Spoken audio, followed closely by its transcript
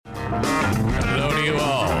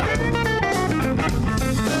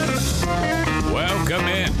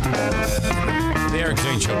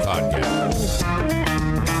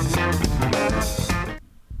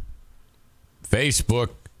Facebook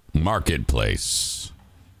Marketplace.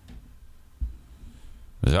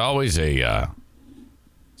 There's always it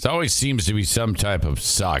always seems to be some type of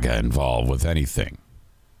saga involved with anything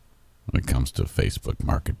when it comes to Facebook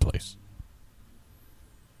Marketplace.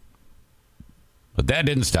 But that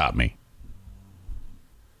didn't stop me.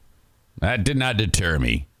 That did not deter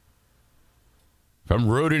me from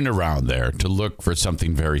rooting around there to look for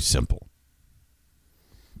something very simple.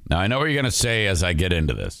 Now, I know what you're going to say as I get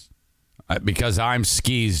into this, because I'm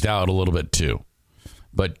skeezed out a little bit too.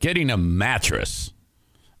 But getting a mattress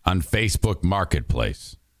on Facebook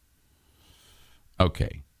Marketplace,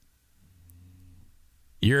 okay.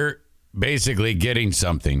 You're basically getting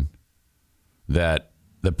something that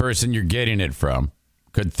the person you're getting it from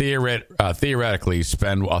could theoretically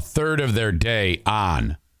spend a third of their day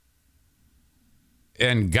on.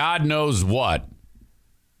 And God knows what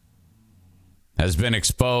has been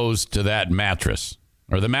exposed to that mattress.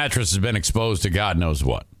 Or the mattress has been exposed to God knows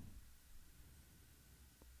what.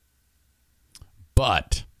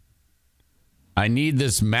 But I need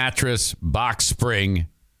this mattress, box spring,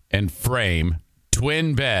 and frame,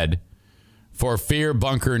 twin bed for Fear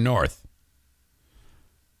Bunker North.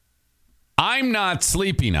 I'm not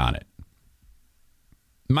sleeping on it.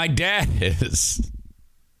 My dad is.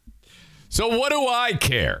 So what do I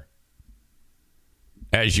care?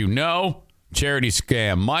 As you know, charity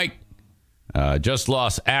scam Mike just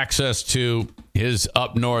lost access to his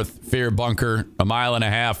up north Fear Bunker a mile and a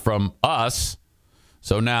half from us.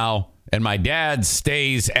 So now, and my dad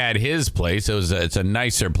stays at his place. It's a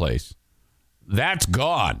nicer place. That's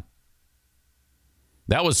gone.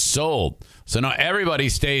 That was sold. So now everybody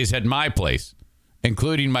stays at my place,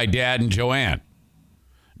 including my dad and Joanne.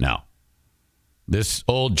 Now, this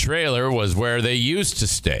old trailer was where they used to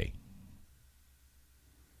stay.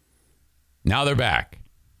 Now they're back.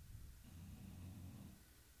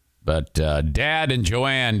 But Dad and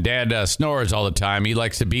Joanne, Dad snores all the time. He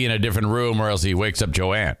likes to be in a different room or else he wakes up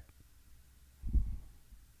Joanne.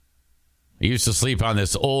 He used to sleep on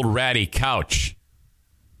this old ratty couch.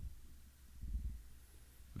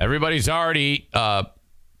 Everybody's already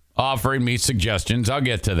offering me suggestions. I'll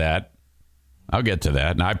get to that.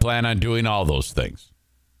 And I plan on doing all those things.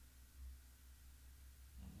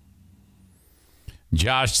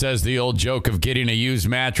 Josh says the old joke of getting a used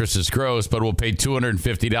mattress is gross, but we'll pay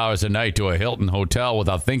 $250 a night to a Hilton hotel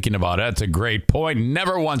without thinking about it. That's a great point.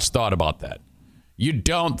 Never once thought about that. You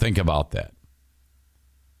don't think about that.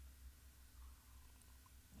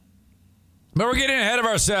 But we're getting ahead of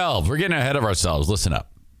ourselves. Listen up.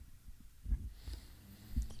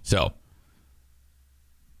 So,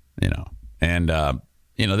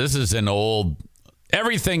 this is an old,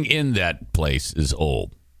 everything in that place is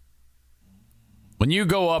old. When you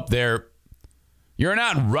go up there, you're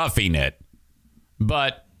not roughing it,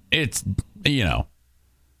 but it's,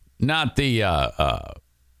 not the,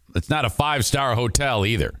 it's not a 5-star hotel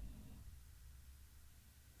either.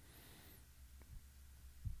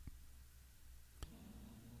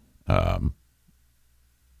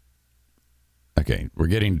 Okay, we're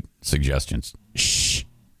getting suggestions. Shh.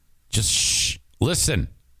 Just shh. Listen.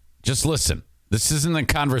 Just listen. This isn't a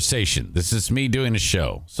conversation. This is me doing a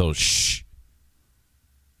show. So shh.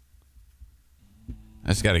 I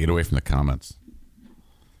just got to get away from the comments.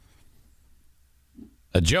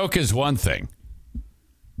 A joke is one thing.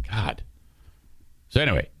 God. So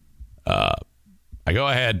anyway, I go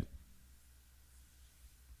ahead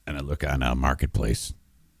and I look on Marketplace,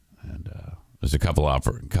 and there's a couple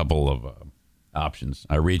of options.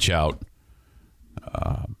 I reach out.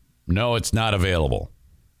 No, it's not available.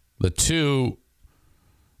 The two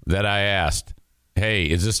that I asked, hey,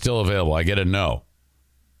 is this still available? I get a no.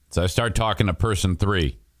 So I start talking to person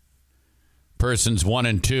 3. Persons 1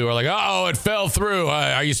 and 2 are like, oh, it fell through.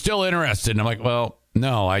 Are you still interested? And I'm like, well,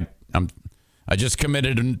 no, I just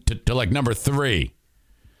committed to like number 3.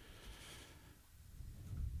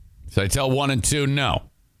 So I tell 1 and 2, no.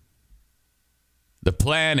 The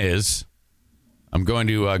plan is I'm going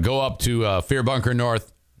to go up to Fear Bunker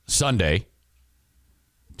North Sunday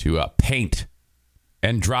to paint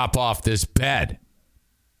and drop off this bed.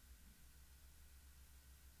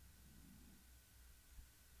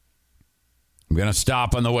 I'm going to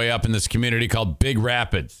stop on the way up in this community called Big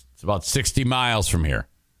Rapids. It's about 60 miles from here.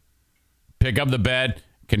 Pick up the bed,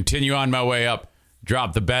 continue on my way up,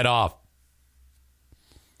 drop the bed off.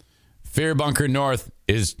 Fear Bunker North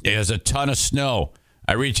has a ton of snow.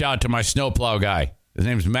 I reach out to my snowplow guy. His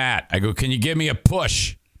name's Matt. I go, can you give me a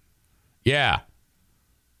push? Yeah.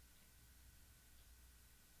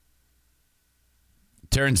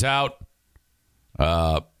 Turns out,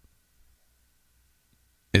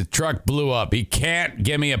 His truck blew up. He can't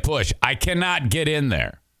give me a push. I cannot get in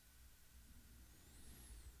there.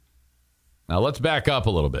 Now, let's back up a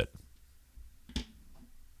little bit.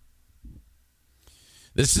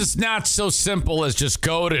 This is not so simple as just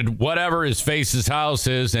go to whatever his face's house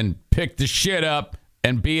is and pick the shit up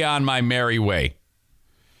and be on my merry way.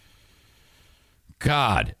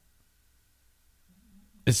 God.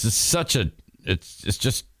 This is such a... It's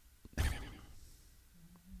just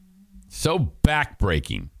so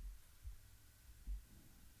backbreaking.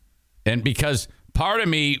 And because part of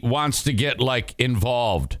me wants to get, like,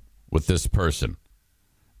 involved with this person.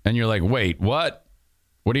 And you're like, wait, what?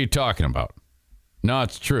 What are you talking about? No,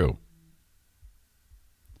 it's true.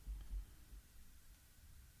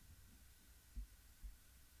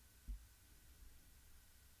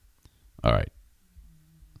 All right.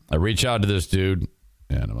 I reach out to this dude,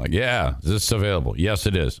 and I'm like, yeah, is this available? Yes,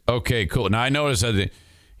 it is. Okay, cool. Now, I noticed that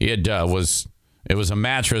he had it was a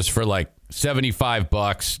mattress for like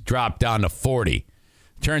 $75, dropped down to $40.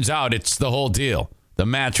 Turns out it's the whole deal. The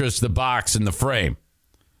mattress, the box, and the frame.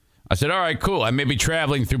 I said, all right, cool. I may be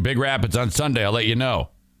traveling through Big Rapids on Sunday. I'll let you know.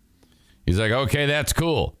 He's like, okay, that's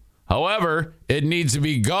cool. However, it needs to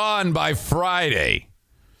be gone by Friday.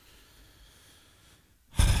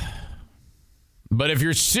 But if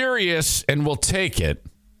you're serious and will take it,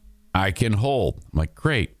 I can hold. I'm like,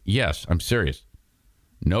 great. Yes, I'm serious.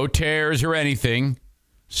 No tears or anything.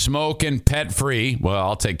 Smoke and pet free. Well,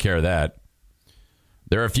 I'll take care of that.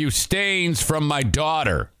 There are a few stains from my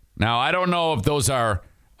daughter. Now, I don't know if those are...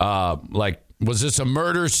 was this a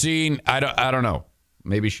murder scene? I don't know.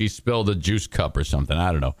 Maybe she spilled a juice cup or something.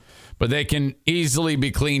 I don't know. But they can easily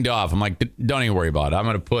be cleaned off. I'm like, don't even worry about it. I'm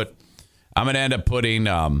going to end up putting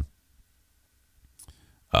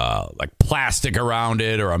like plastic around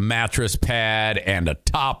it or a mattress pad and a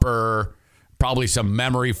topper, probably some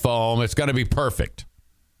memory foam. It's going to be perfect.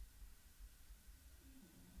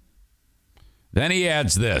 Then he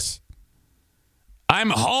adds this. I'm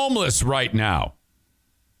homeless right now.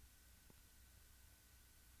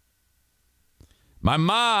 My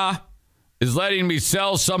ma is letting me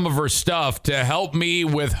sell some of her stuff to help me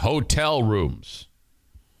with hotel rooms.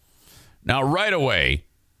 Now, right away,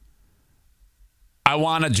 I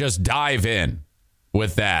want to just dive in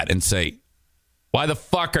with that and say, why the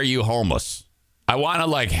fuck are you homeless? I want to,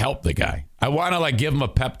 like, help the guy. I want to, like, give him a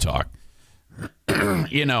pep talk.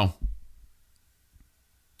 You know,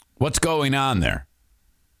 what's going on there?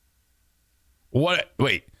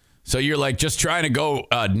 Wait, so you're, like, just trying to go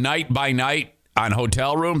night by night on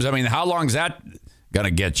hotel rooms? I mean, how long is that going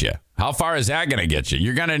to get you? How far is that going to get you?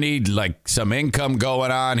 You're going to need, like, some income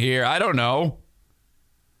going on here. I don't know.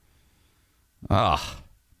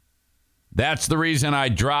 That's the reason I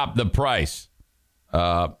dropped the price.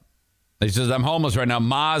 He says, I'm homeless right now.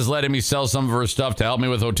 Ma's letting me sell some of her stuff to help me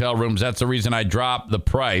with hotel rooms. That's the reason I dropped the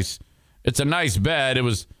price. It's a nice bed. It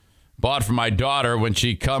was bought for my daughter when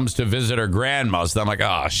she comes to visit her grandma. So I'm like,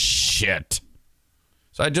 oh, shit.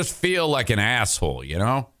 So I just feel like an asshole, you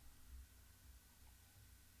know?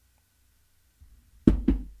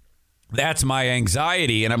 That's my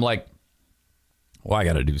anxiety. And I'm like, well, I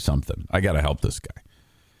got to do something. I got to help this guy.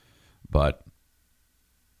 But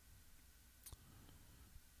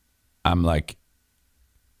I'm like,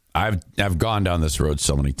 I've gone down this road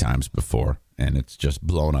so many times before, and it's just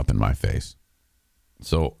blown up in my face.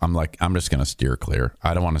 So I'm like, I'm just going to steer clear.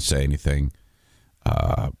 I don't want to say anything.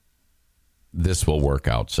 This will work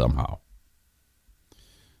out somehow.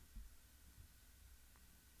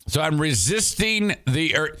 So I'm resisting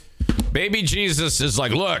baby Jesus is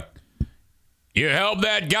like, look, you help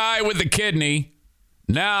that guy with the kidney.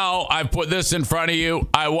 Now I've put this in front of you.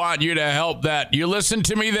 I want you to help that. You listened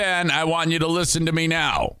to me then. I want you to listen to me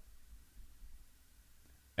now.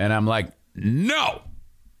 And I'm like, no.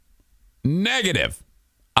 Negative.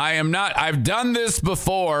 I am not. I've done this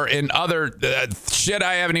before in other shit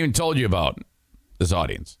I haven't even told you about, this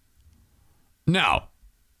audience. No.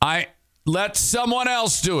 I let someone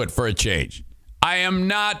else do it for a change. I am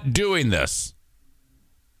not doing this.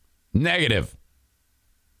 Negative.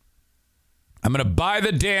 I'm going to buy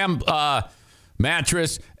the damn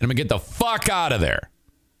mattress, and I'm going to get the fuck out of there.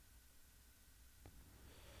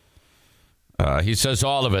 He says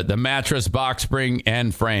all of it. The mattress, box spring,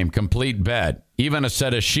 and frame. Complete bed. Even a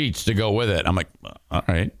set of sheets to go with it. I'm like, all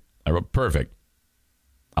right. I wrote, perfect.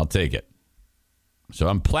 I'll take it. So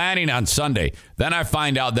I'm planning on Sunday. Then I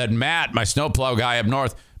find out that Matt, my snowplow guy up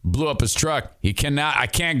north, blew up his truck. I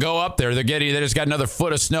can't go up there. They just got another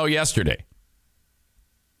foot of snow yesterday.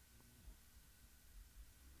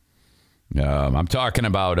 I'm talking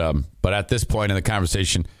about, but at this point in the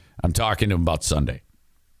conversation, I'm talking to him about Sunday.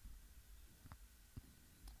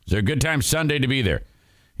 Is there a good time Sunday to be there?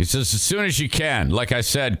 He says, as soon as you can. Like I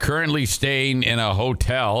said, currently staying in a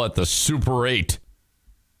hotel at the Super 8.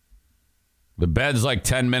 The bed's like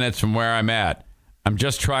 10 minutes from where I'm at. I'm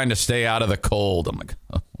just trying to stay out of the cold. I'm like,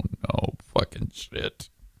 oh, no, fucking shit.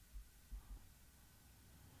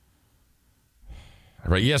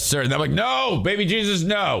 Right, yes, sir. And I'm like, no, baby Jesus,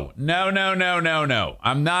 no. No.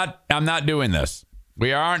 I'm not doing this.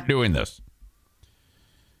 We aren't doing this.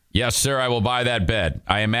 Yes, sir, I will buy that bed.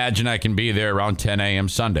 I imagine I can be there around 10 a.m.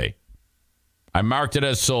 Sunday. I marked it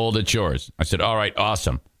as sold. It's yours. I said, all right,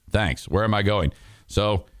 awesome. Thanks. Where am I going?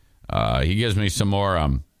 So he gives me some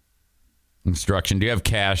more instruction. Do you have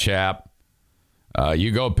Cash App?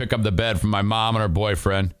 You go pick up the bed from my mom and her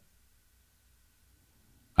boyfriend.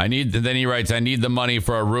 Then he writes, I need the money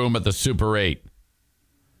for a room at the Super 8.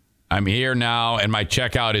 I'm here now, and my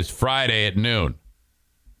checkout is Friday at noon.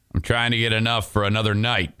 I'm trying to get enough for another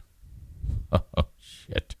night. Oh,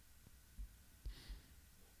 shit.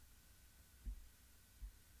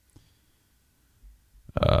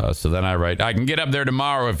 So then I write, I can get up there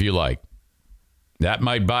tomorrow if you like. That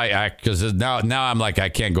might buy, because now I'm like, I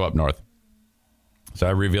can't go up north. So I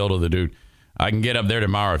revealed to the dude, I can get up there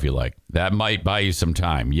tomorrow if you like. That might buy you some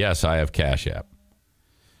time. Yes, I have Cash App.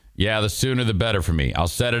 Yeah, the sooner the better for me. I'll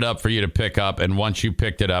set it up for you to pick up, and once you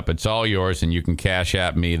picked it up, it's all yours, and you can Cash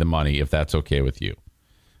App me the money if that's okay with you.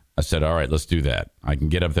 I said, all right, let's do that. I can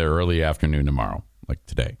get up there early afternoon tomorrow, like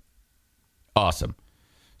today. Awesome.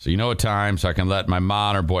 So you know what time, so I can let my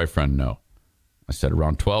mom or boyfriend know. I said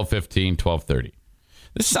around 12:15, 12:30.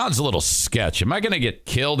 This sounds a little sketch. Am I going to get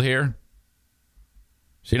killed here?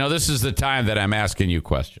 So, this is the time that I'm asking you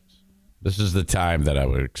questions. This is the time that I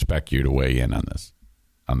would expect you to weigh in on this,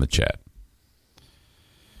 on the chat.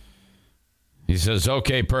 He says,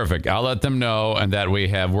 okay, perfect. I'll let them know, and that we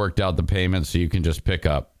have worked out the payment so you can just pick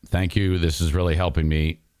up. Thank you. This is really helping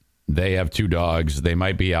me. They have 2 dogs. They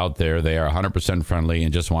might be out there. They are 100% friendly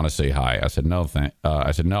and just want to say hi. I said, no,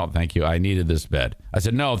 thank you. I needed this bed. I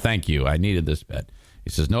said, no, thank you. I needed this bed.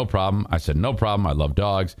 He says, no problem. I said, no problem. I love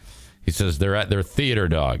dogs. He says, they're theater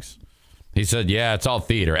dogs. He said, yeah, it's all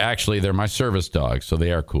theater. Actually, they're my service dogs, so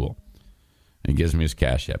they are cool. And he gives me his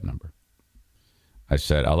Cash App number. I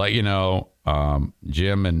said, I'll let you know,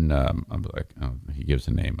 Jim, and I'm like, oh, he gives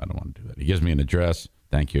a name. I don't want to do that. He gives me an address.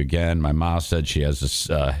 Thank you again. My mom said she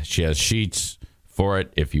has sheets for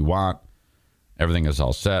it if you want. Everything is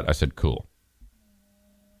all set. I said, cool.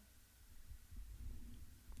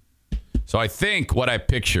 So I think what I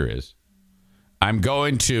picture is I'm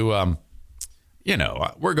going to,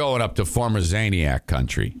 we're going up to former Zaniac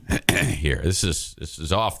country here. This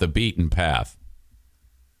is off the beaten path.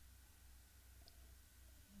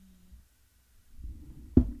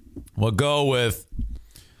 We'll go with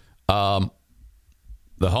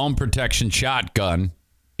the home protection shotgun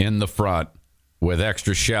in the front with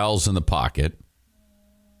extra shells in the pocket.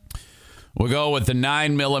 We'll go with the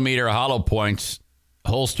 9mm hollow points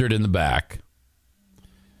holstered in the back,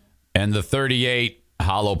 and the 38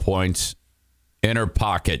 hollow points inner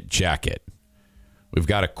pocket jacket. We've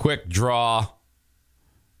got a quick draw,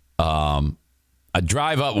 a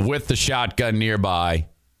drive up with the shotgun nearby,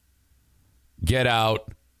 get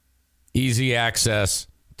out, easy access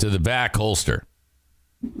to the back holster.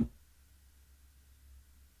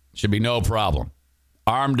 Should be no problem.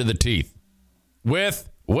 Armed to the teeth with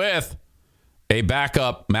a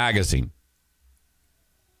backup magazine.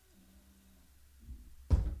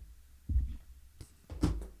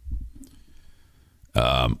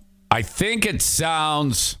 I think it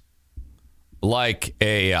sounds like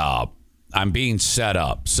I'm being set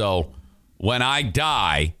up. So when I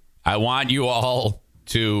die, I want you all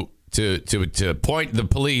to point the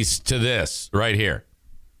police to this right here.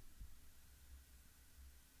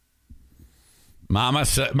 Mama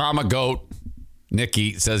Goat,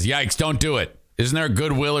 Nikki says, yikes, don't do it. Isn't there a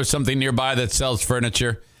Goodwill or something nearby that sells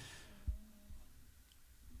furniture?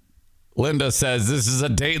 Linda says, this is a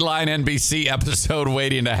Dateline NBC episode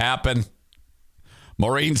waiting to happen.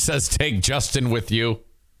 Maureen says, take Justin with you.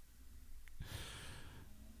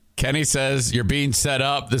 Kenny says, you're being set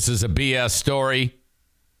up. This is a BS story.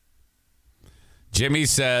 Jimmy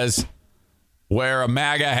says, wear a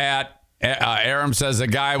MAGA hat. Aram says, a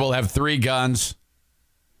guy will have 3 guns.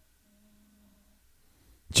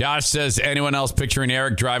 Josh says, anyone else picturing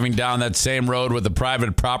Eric driving down that same road with a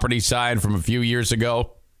private property sign from a few years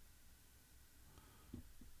ago?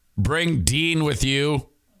 Bring Dean with you.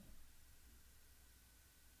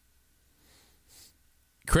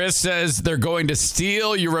 Chris says they're going to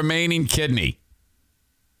steal your remaining kidney.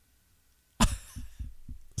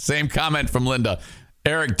 Same comment from Linda.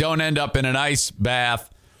 Eric, don't end up in an ice bath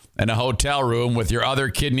in a hotel room with your other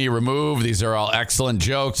kidney removed. These are all excellent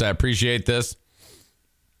jokes. I appreciate this.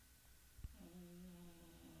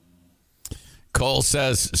 Cole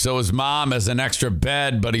says, so his mom has an extra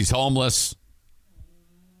bed, but he's homeless.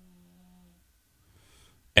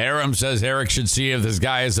 Aram says Eric should see if this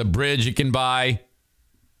guy has a bridge he can buy.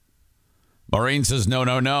 Maureen says,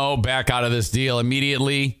 no, back out of this deal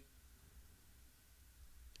immediately.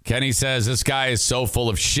 Kenny says, this guy is so full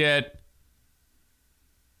of shit.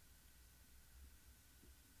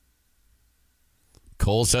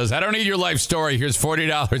 Cole says, I don't need your life story. Here's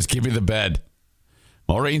 $40. Give me the bed.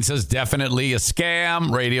 Maureen says, definitely a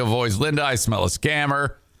scam. Radio voice, Linda, I smell a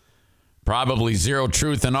scammer. Probably zero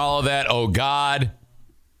truth in all of that. Oh, God.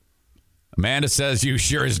 Amanda says, you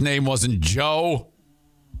sure his name wasn't Joe?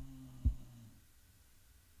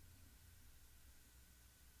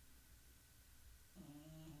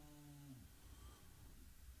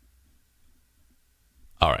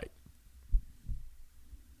 All right.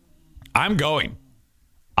 I'm going.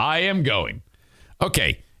 I am going.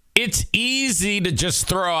 Okay. It's easy to just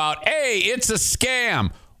throw out, hey, it's a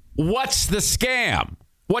scam. What's the scam?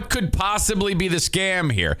 What could possibly be the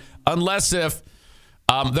scam here? Unless if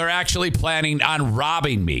they're actually planning on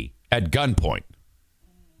robbing me at gunpoint.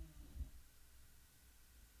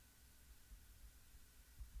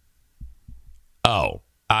 Oh,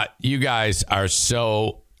 you guys are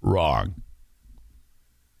so wrong.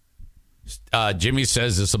 Jimmy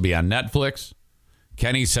says this will be on Netflix.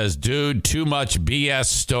 Kenny says, dude, too much BS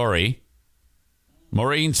story.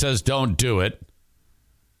 Maureen says, don't do it.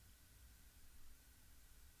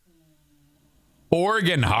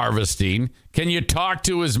 Organ harvesting. Can you talk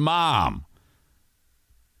to his mom?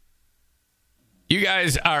 You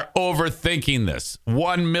guys are overthinking this.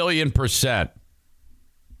 1,000,000%.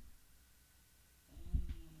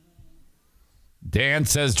 Dan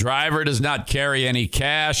says, driver does not carry any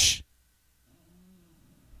cash.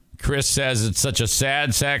 Chris says it's such a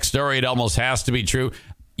sad sack story. It almost has to be true.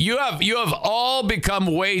 You have all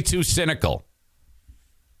become way too cynical.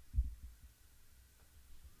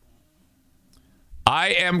 I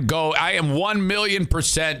am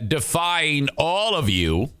 1,000,000% defying all of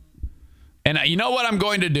you. And you know what I'm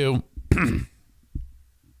going to do?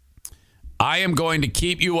 I am going to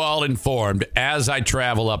keep you all informed as I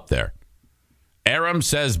travel up there. Aram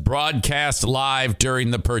says broadcast live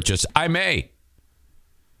during the purchase. I may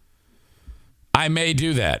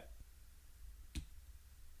do that.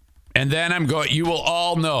 And then you will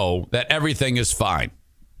all know that everything is fine.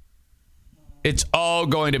 It's all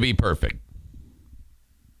going to be perfect.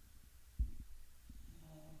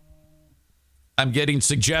 I'm getting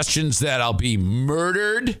suggestions that I'll be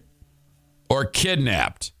murdered or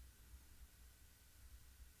kidnapped.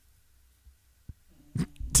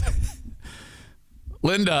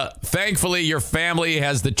 Linda, thankfully your family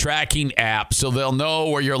has the tracking app, so they'll know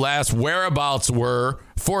where your last whereabouts were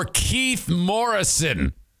for Keith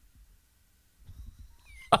Morrison.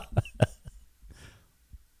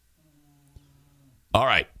 All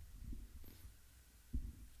right.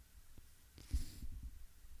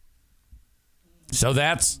 So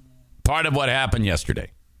that's part of what happened yesterday.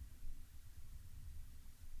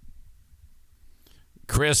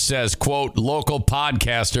 Chris says, quote, local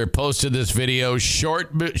podcaster posted this video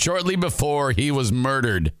shortly before he was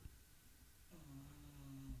murdered.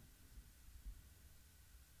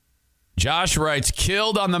 Josh writes,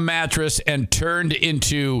 killed on the mattress and turned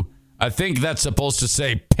into, I think that's supposed to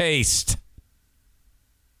say paste.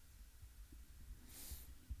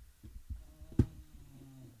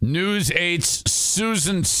 News 8's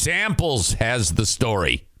Susan Samples has the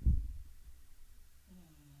story.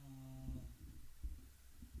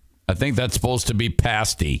 I think that's supposed to be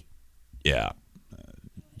pasty. Yeah.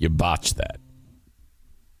 You botched that.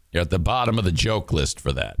 You're at the bottom of the joke list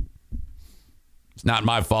for that. It's not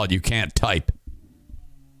my fault. You can't type.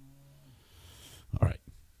 All right.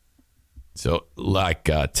 So, like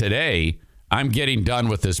today, I'm getting done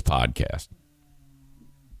with this podcast.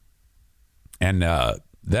 And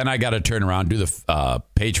then I got to turn around, do the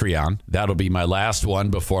Patreon. That'll be my last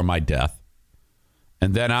one before my death.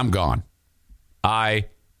 And then I'm gone. I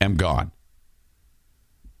am gone.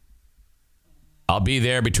 I'll be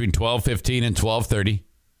there between 12:15 and 12:30.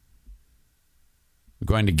 I'm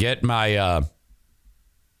going to get my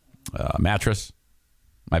mattress,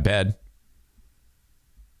 my bed,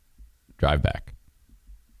 drive back.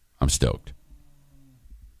 I'm stoked.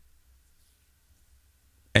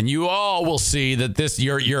 And you all will see that this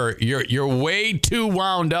you're way too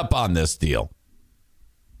wound up on this deal.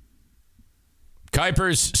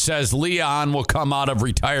 Kuipers says Leon will come out of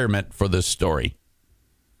retirement for this story.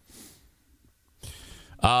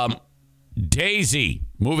 Daisy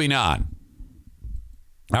moving on.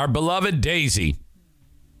 Our beloved Daisy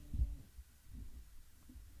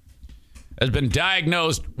has been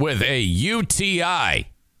diagnosed with a UTI.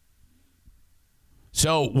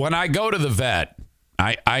 So when I go to the vet,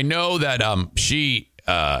 I know that she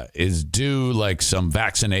is due like some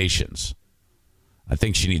vaccinations. I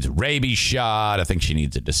think she needs a rabies shot. I think she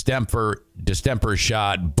needs a distemper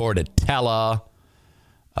shot, Bordetella.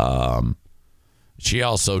 She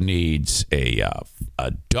also needs a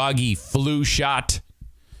doggy flu shot.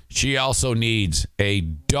 She also needs a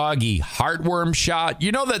doggy heartworm shot.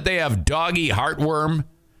 You know that they have doggy heartworm,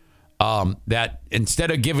 that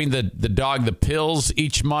instead of giving the dog the pills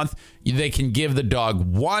each month, they can give the dog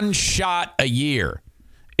one shot a year.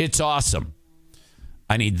 It's awesome.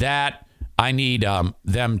 I need that. I need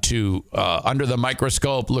them to, under the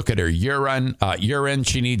microscope, look at her urine.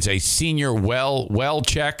 She needs a senior well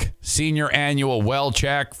check, senior annual well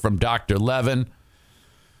check from Dr. Levin.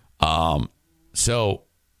 So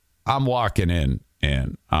I'm walking in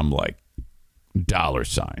and I'm like, dollar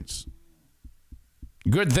signs.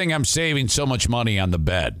 Good thing I'm saving so much money on the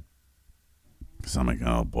bed. So I'm like,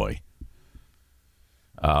 oh boy.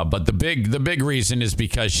 But the big reason is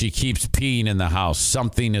because she keeps peeing in the house.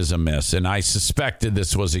 Something is amiss, and I suspected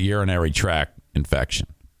this was a urinary tract infection.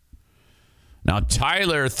 Now,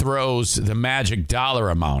 Tyler throws the magic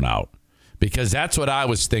dollar amount out because that's what I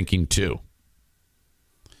was thinking too.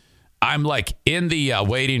 I'm like in the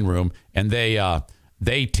waiting room, and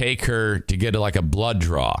they take her to get like a blood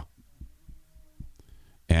draw.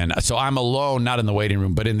 And so I'm alone, not in the waiting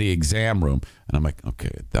room, but in the exam room. And I'm like,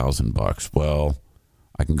 okay, $1,000. Well,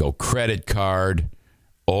 I can go credit card,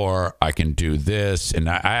 or I can do this. And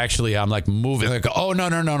I'm like moving, like, oh, no.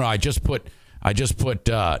 I just put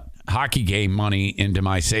hockey game money into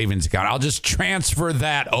my savings account. I'll just transfer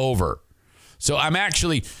that over. So I'm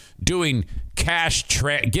actually doing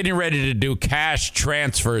getting ready to do cash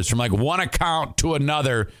transfers from like one account to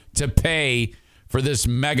another to pay for this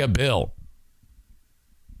mega bill.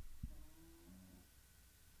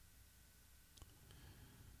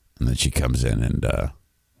 And then she comes in and,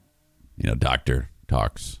 doctor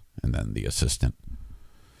talks, and then the assistant.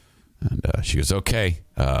 And she goes, okay,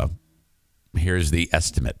 here's the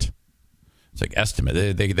estimate. It's like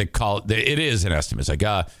estimate. They call it, it is an estimate. It's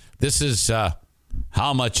like, this is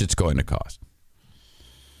how much it's going to cost.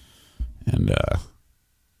 And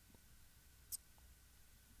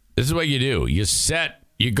this is what you do.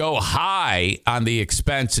 You go high on the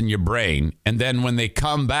expense in your brain, and then when they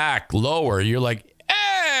come back lower, you're like,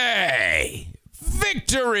 hey,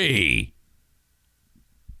 victory.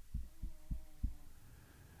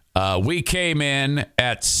 We came in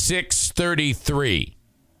at 633.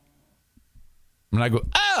 And I go,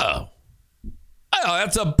 oh,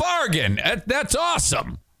 that's a bargain. That's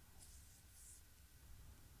awesome.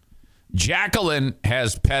 Jacqueline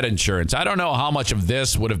has pet insurance. I don't know how much of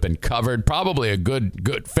this would have been covered. Probably a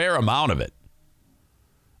good fair amount of it.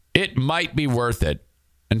 It might be worth it.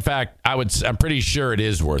 In fact, I'm pretty sure it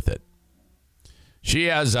is worth it. She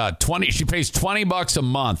has she pays $20 a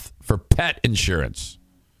month for pet insurance.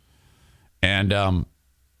 And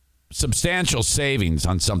substantial savings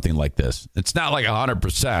on something like this. It's not like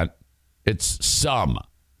 100%. It's some.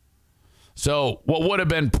 So what would have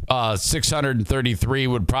been 633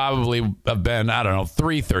 would probably have been, I don't know,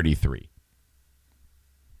 333.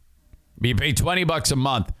 You pay $20 a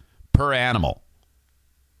month per animal.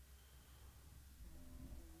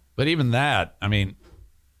 But even that, I mean,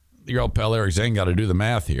 your old pal Eric Zane got to do the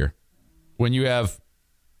math here. When you have,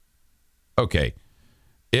 okay,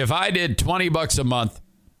 if I did $20 a month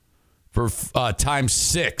for times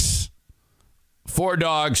 6, 4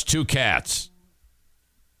 dogs, 2 cats,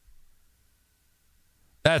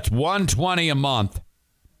 that's $120 a month.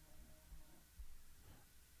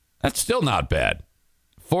 That's still not bad.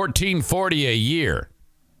 $1,440 a year.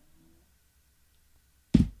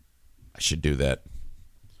 I should do that.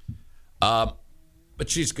 But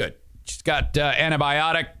she's good. She's got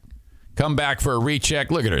antibiotic. Come back for a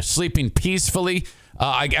recheck. Look at her sleeping peacefully.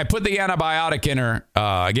 I put the antibiotic in her.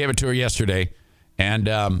 I gave it to her yesterday.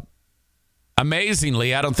 And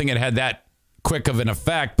amazingly, I don't think it had that quick of an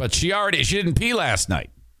effect, but she didn't pee last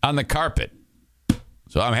night on the carpet.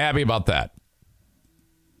 So I'm happy about that.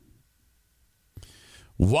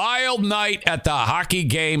 Wild night at the hockey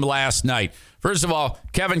game last night. First of all,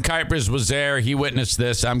 Kevin Kuipers was there. He witnessed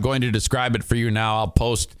this. I'm going to describe it for you now. I'll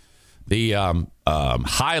post the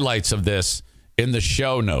highlights of this in the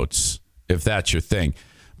show notes, if that's your thing.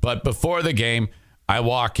 But before the game,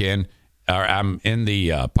 I'm in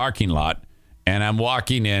the parking lot, and I'm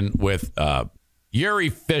walking in with Yuri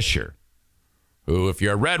Fisher, who, if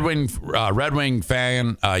you're a Red Wing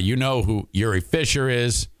fan, you know who Yuri Fisher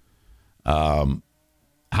is.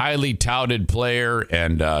 Highly touted player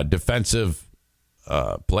and defensive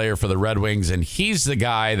player for the Red Wings. And he's the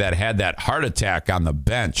guy that had that heart attack on the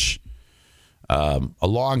bench a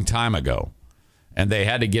long time ago. And they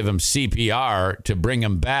had to give him CPR to bring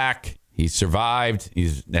him back. He survived.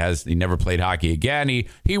 He never played hockey again.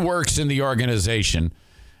 He works in the organization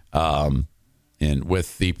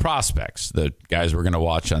with the prospects, the guys we're going to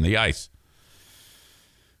watch on the ice.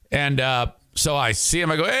 And so I see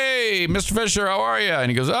him. I go, "Hey, Mr. Fisher, how are you?"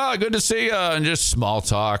 And he goes, "Oh, good to see you." And just small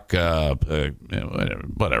talk,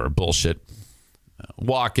 whatever bullshit.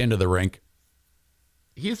 Walk into the rink.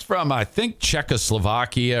 He's from, I think,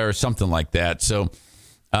 Czechoslovakia or something like that. So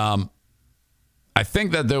I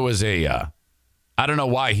think that there was I don't know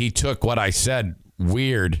why he took what I said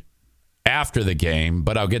weird after the game,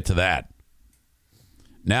 but I'll get to that.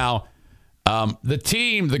 Now, the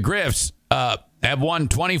team, the Griffs, have won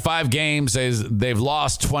 25 games. They've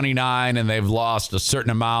lost 29, and they've lost a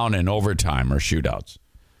certain amount in overtime or shootouts.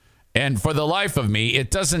 And for the life of me,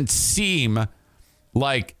 it doesn't seem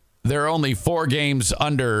like they're only 4 games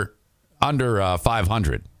under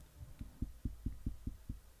 500.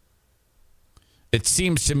 It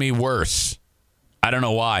seems to me worse. I don't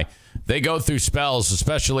know why. They go through spells,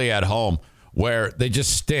 especially at home, where they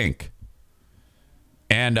just stink.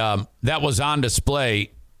 And that was on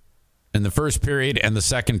display in the first period and the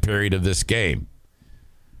second period of this game.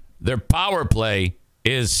 Their power play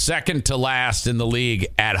is second to last in the league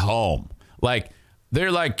at home.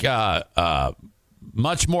 They're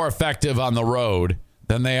much more effective on the road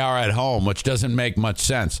than they are at home, which doesn't make much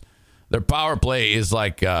sense. Their power play is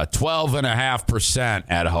 12.5%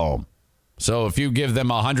 at home. So if you give them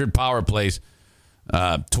 100 power plays,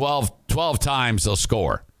 12 times they'll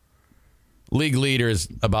score. League leader is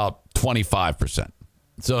about 25%.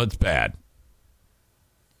 So it's bad.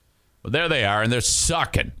 But there they are, and they're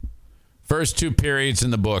sucking. First 2 periods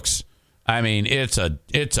in the books. I mean, it's a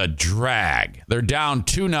drag. They're down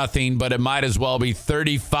 2-0, but it might as well be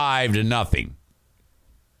 35-0.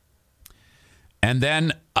 And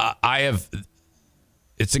then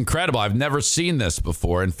it's incredible. I've never seen this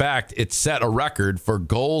before. In fact, it set a record for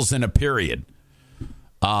goals in a period.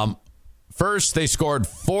 First, they scored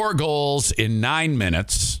 4 goals in 9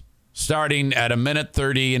 minutes, starting at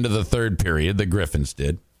 1:30 into the third period. The Griffins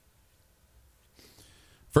did.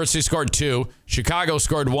 First, they scored 2. Chicago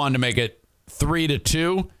scored 1 to make it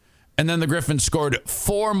 3-2. And then the Griffins scored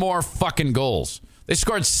 4 more fucking goals. They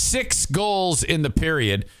scored 6 goals in the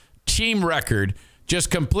period. Team record. Just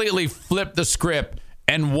completely flipped the script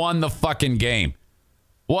and won the fucking game.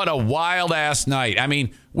 What a wild-ass night. I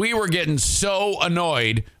mean, we were getting so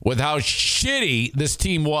annoyed with how shitty this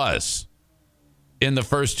team was in the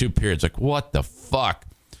first 2 periods. What the fuck?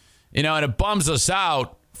 And it bums us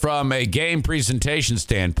out from a game presentation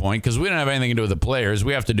standpoint because we don't have anything to do with the players.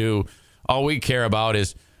 We have to do, all we care about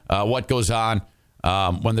is what goes on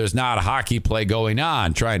when there's not a hockey play going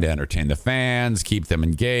on, trying to entertain the fans, keep them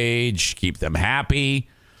engaged, keep them happy.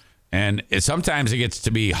 And sometimes it gets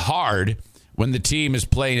to be hard when the team is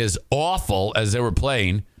playing as awful as they were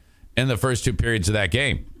playing in the first 2 periods of that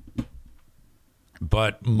game.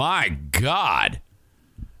 But my God,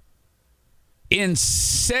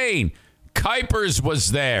 insane. Kuipers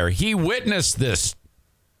was there. He witnessed this.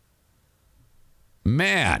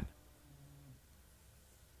 Man.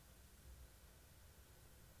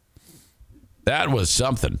 That was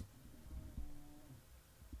something.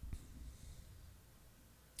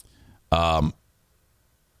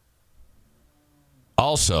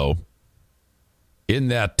 Also, in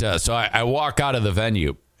that, so I walk out of the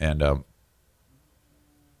venue, and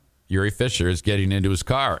Yuri Fisher is getting into his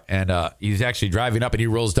car, and he's actually driving up, and he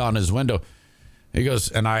rolls down his window. He goes,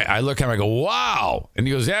 and I look at him, I go, "Wow!" And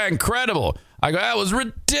he goes, "Yeah, incredible." I go, "That was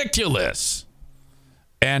ridiculous."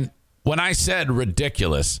 And when I said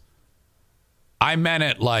ridiculous, I meant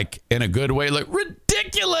it in a good way,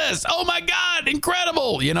 ridiculous. Oh my God,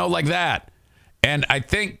 incredible, like that. And I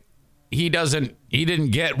think he didn't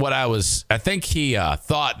get what I think he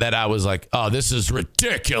thought that I was "Oh, this is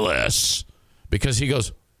ridiculous," because he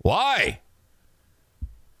goes, "Why?"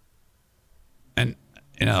 And,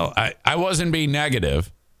 I wasn't being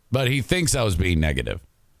negative, but he thinks I was being negative.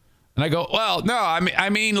 And I go, "Well, no, I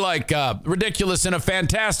mean ridiculous in a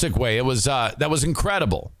fantastic way. It was, that was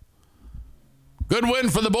incredible. Good win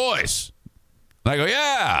for the boys." And I go,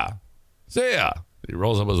 "Yeah, see ya." He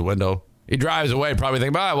rolls up his window. He drives away, probably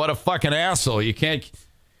thinking, "What a fucking asshole. You can't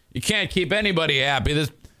keep anybody happy. This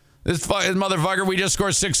motherfucker, we just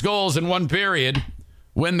scored 6 goals in 1 period,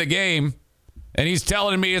 win the game, and he's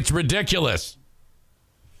telling me it's ridiculous."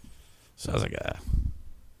 So I was like,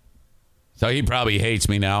 So he probably hates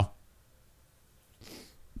me now.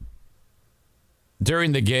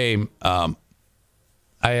 During the game, I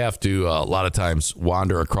have to, a lot of times,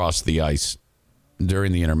 wander across the ice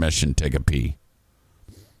during the intermission, take a pee.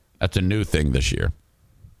 That's a new thing this year.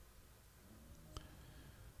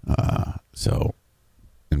 So,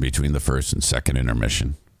 in between the first and second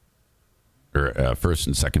intermission, or first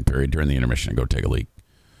and second period during the intermission, I go take a leak.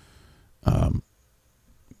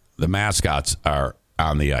 The mascots are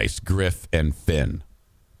on the ice, Griff and Finn.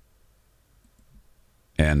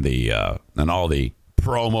 And and all the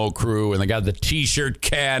promo crew, and they got the T-shirt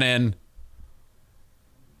cannon.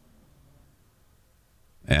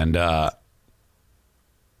 And now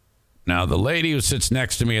the lady who sits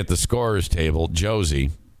next to me at the scorer's table,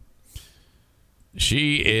 Josie,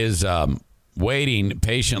 she is waiting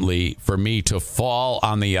patiently for me to fall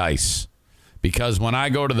on the ice. Because when I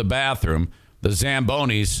go to the bathroom, the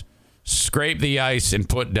Zambonis scrape the ice and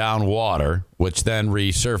put down water, which then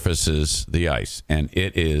resurfaces the ice. And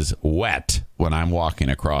it is wet when I'm walking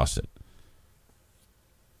across it.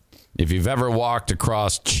 If you've ever walked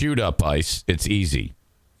across chewed up ice, it's easy.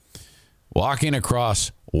 Walking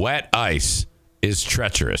across wet ice is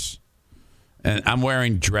treacherous. And I'm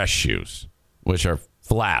wearing dress shoes, which are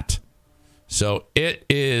flat. So it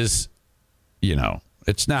is,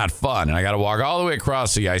 it's not fun. And I got to walk all the way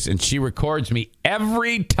across the ice. And she records me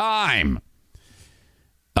every time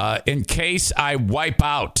in case I wipe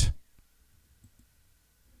out.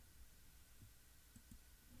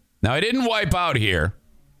 Now, I didn't wipe out here,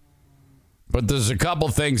 but there's a couple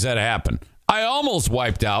things that happen. I almost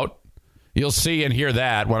wiped out. You'll see and hear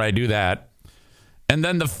that when I do that. And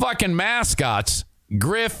then the fucking mascots,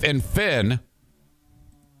 Griff and Finn,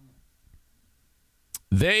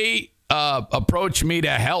 they approach me to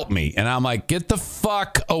help me. And I'm like, get the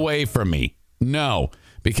fuck away from me. No,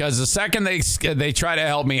 because the second they try to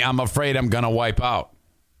help me, I'm afraid I'm going to wipe out.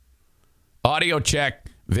 Audio check,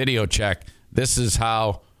 video check. This is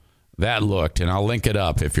how that looked. And I'll link it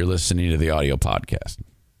up if you're listening to the audio podcast.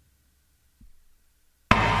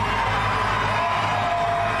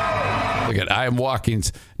 Look at, I am walking.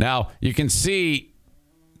 Now, you can see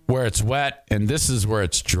where it's wet, and this is where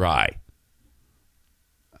it's dry.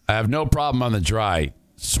 I have no problem on the dry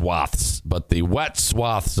swaths, but the wet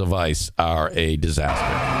swaths of ice are a disaster.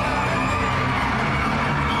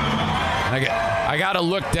 I got to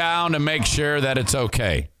look down to make sure that it's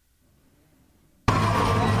okay. Did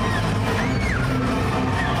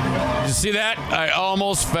you see that? I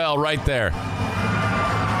almost fell right there.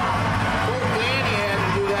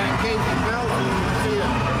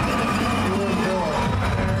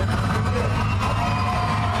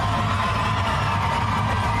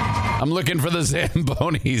 I'm looking for the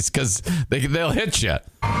Zambonis because they'll hit you.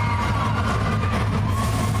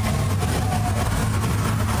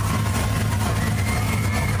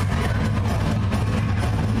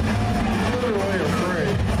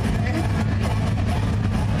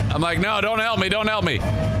 I'm like, no, don't help me. Don't help me.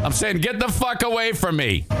 I'm saying, get the fuck away from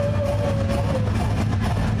me.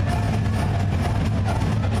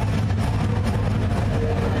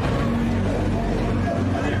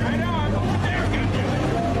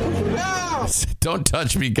 Don't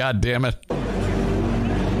touch me, goddammit.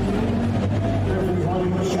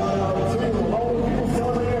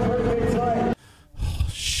 Oh,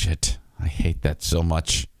 shit. I hate that so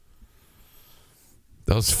much.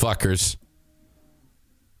 Those fuckers.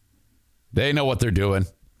 They know what they're doing.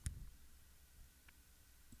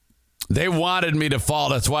 They wanted me to fall.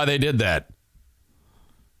 That's why they did that.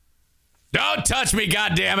 Don't touch me,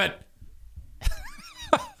 goddammit.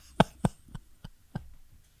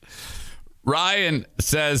 Ryan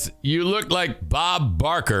says, you look like Bob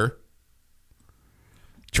Barker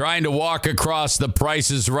trying to walk across the Price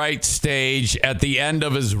is Right stage at the end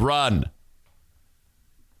of his run.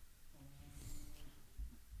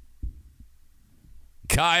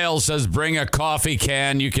 Kyle says, bring a coffee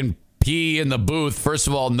can. You can pee in the booth. First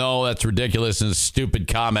of all, no, that's ridiculous and a stupid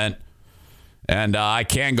comment. And I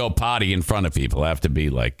can't go potty in front of people. I have to be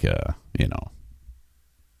like, in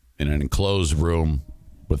an enclosed room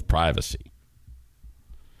with privacy.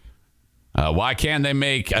 Why can't they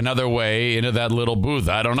make another way into that little booth?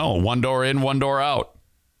 I don't know. One door in, one door out.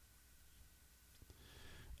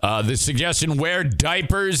 The suggestion, wear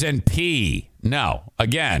diapers and pee. No.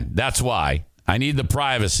 Again, that's why. I need the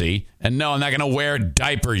privacy. And no, I'm not going to wear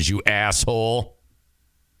diapers, you asshole.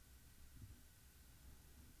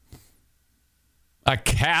 A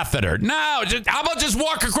catheter. No, how about just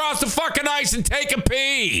walk across the fucking ice and take a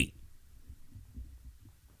pee?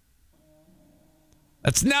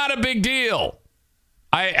 That's not a big deal.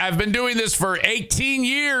 I've been doing this for 18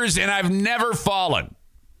 years, and I've never fallen.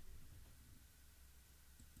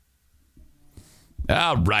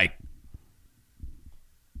 All right.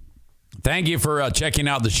 Thank you for checking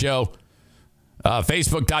out the show.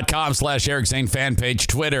 Facebook.com/Eric Zane fan page,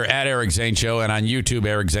 Twitter @Eric Zane Show, and on YouTube,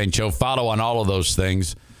 Eric Zane Show. Follow on all of those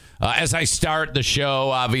things. As I start the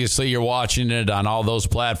show, obviously you're watching it on all those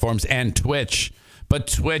platforms and Twitch, but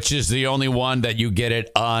Twitch is the only one that you get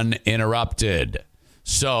it uninterrupted.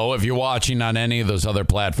 So if you're watching on any of those other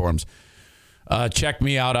platforms, check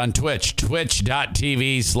me out on Twitch,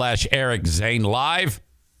 twitch.tv/Eric Zane Live.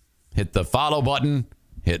 Hit the follow button,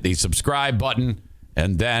 hit the subscribe button,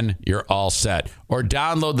 and then you're all set. Or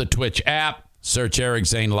download the Twitch app, search Eric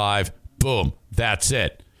Zane Live. Boom, that's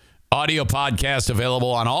it. Audio podcast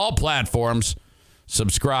available on all platforms.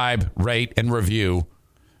 Subscribe, rate, and review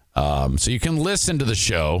so you can listen to the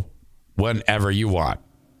show whenever you want.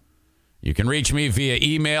 You can reach me via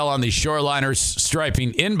email on the Shoreliners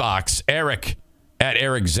Striping inbox,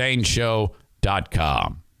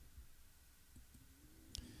 eric@ericzaneshow.com.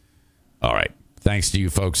 All right. Thanks to you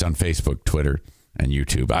folks on Facebook, Twitter, and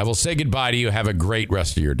YouTube. I will say goodbye to you. Have a great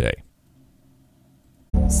rest of your day.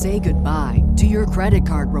 Say goodbye to your credit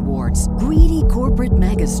card rewards. Greedy corporate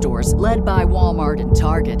mega stores, led by Walmart and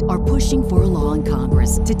Target, are pushing for a law in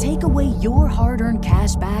Congress to take away your hard-earned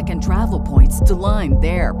cash back and travel points to line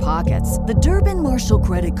their pockets. The Durbin-Marshall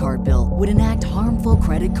credit card bill would enact harmful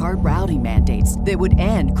credit card routing mandates that would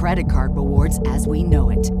end credit card rewards as we know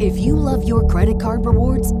it. If you love your credit card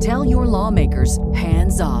rewards, tell your lawmakers,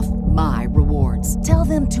 hands off my rewards. Tell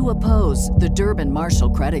them to oppose the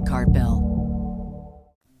Durbin-Marshall credit card bill.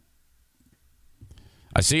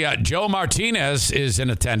 I see Joe Martinez is in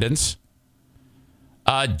attendance.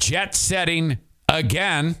 Jet setting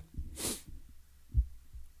again.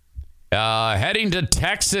 Heading to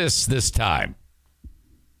Texas this time.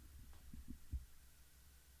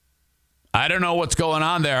 I don't know what's going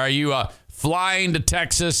on there. Are you flying to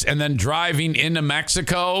Texas and then driving into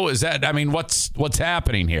Mexico? Is that, I mean, what's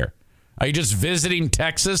happening here? Are you just visiting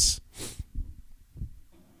Texas?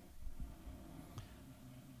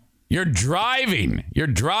 You're driving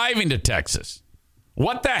to Texas.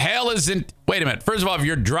 What the hell isn't, wait a minute. First of all, if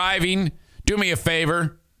you're driving, do me a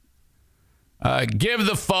favor. Give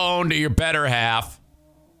the phone to your better half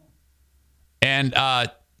and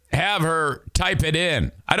have her type it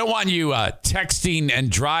in. I don't want you texting and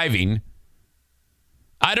driving.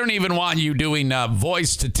 I don't even want you doing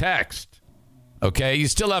voice to text. Okay? You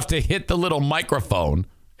still have to hit the little microphone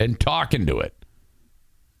and talk into it.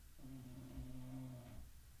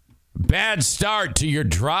 Bad start to your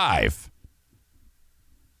drive.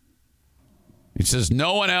 He says,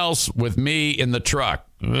 no one else with me in the truck.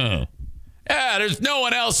 Ugh. Yeah, there's no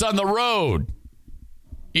one else on the road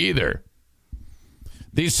either.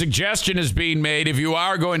 The suggestion is being made, if you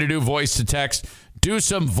are going to do voice to text, do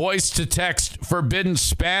some voice to text forbidden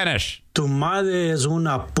Spanish. Tu madre es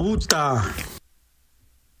una puta.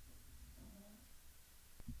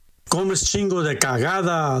 Comes chingo de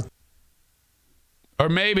cagada. Or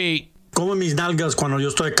maybe... Come mis nalgas cuando yo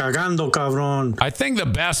estoy cagando, cabrón. I think the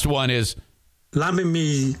best one is... Lame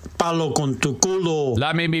mi palo con tu culo.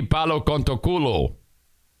 Lame mi palo con tu culo.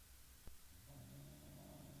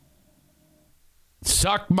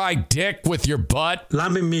 Suck my dick with your butt.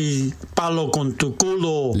 Lame mi palo con tu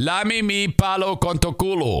culo. Lame mi palo con tu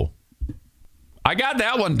culo. I got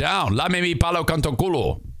that one down. Lame mi palo con tu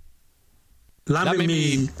culo. Lame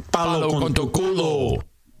mi palo con tu culo.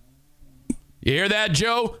 You hear that,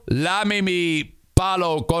 Joe? Lame mi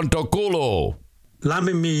palo con tu culo.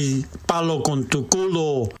 Lame mi palo con tu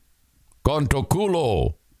culo. Con tu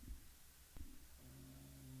culo.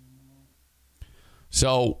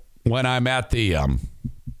 So when I'm at the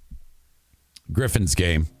Griffins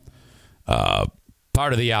game,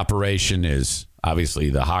 part of the operation is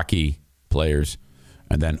obviously the hockey players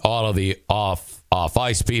and then all of the off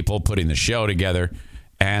ice people putting the show together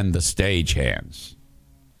and the stage hands.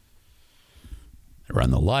 They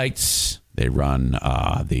run the lights. They run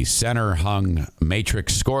the center hung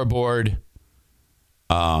matrix scoreboard.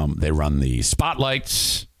 They run the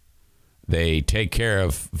spotlights. They take care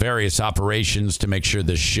of various operations to make sure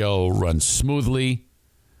the show runs smoothly.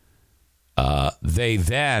 They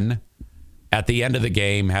then, at the end of the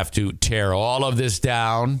game, have to tear all of this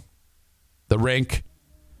down, the rink,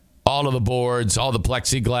 all of the boards, all the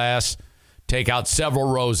plexiglass, take out several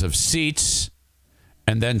rows of seats,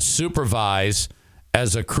 and then supervise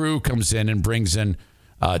as a crew comes in and brings in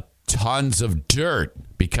tons of dirt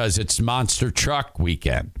because it's monster truck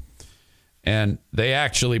weekend. And they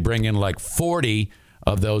actually bring in like 40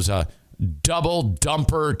 of those double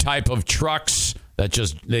dumper type of trucks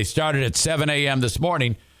They started at 7 a.m. this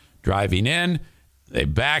morning, driving in. They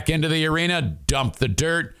back into the arena, dump the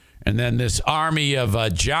dirt, and then this army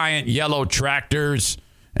of giant yellow tractors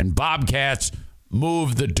and bobcats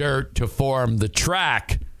move the dirt to form the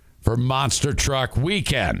track for Monster Truck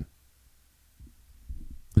Weekend.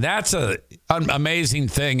 That's an amazing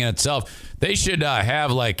thing in itself. They should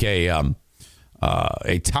have like a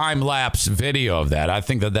time-lapse video of that. I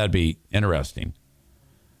think that'd be interesting.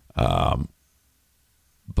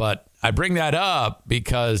 But I bring that up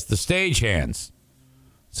because the stagehands,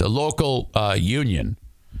 it's a local union,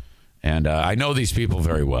 and I know these people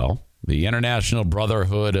very well. The International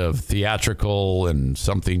Brotherhood of Theatrical and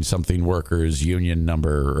something workers union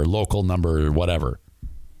number or local number or whatever.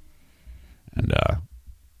 And I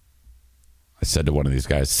said to one of these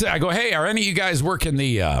guys, I go, hey, are any of you guys working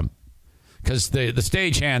the, because the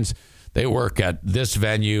stagehands, they work at this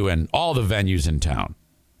venue and all the venues in town.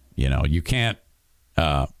 You know, you can't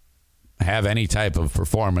have any type of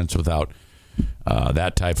performance without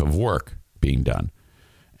that type of work being done.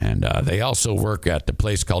 And they also work at the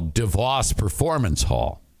place called DeVos Performance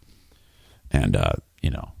Hall. And, you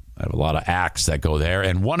know, I have a lot of acts that go there.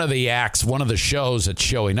 And one of the shows that's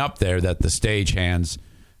showing up there that the stagehands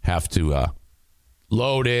have to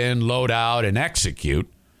load in, load out, and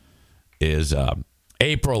execute is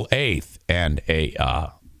April 8th. And a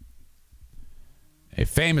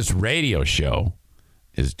famous radio show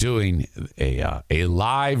is doing a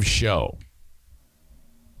live show.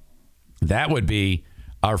 That would be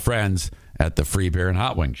our friends at the Free Beer and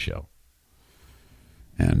Hot Wings show.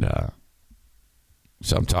 And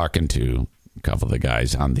so I'm talking to a couple of the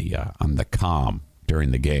guys on the comm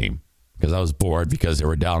during the game because I was bored because they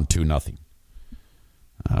were down 2-0.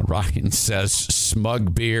 Ryan says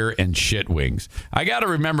smug beer and shit wings. I got to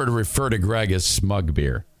remember to refer to Greg as smug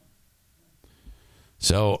beer.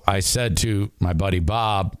 So I said to my buddy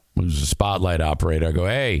Bob, who's a spotlight operator, I go,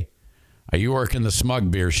 hey, are you working the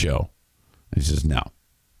smug beer show? He says, no.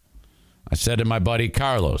 I said to my buddy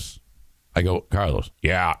Carlos, I go, Carlos,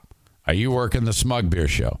 yeah. Are you working the smug beer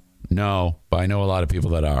show? No, but I know a lot of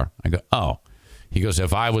people that are. I go, oh. He goes,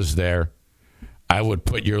 if I was there, I would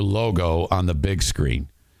put your logo on the big screen.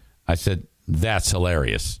 I said, that's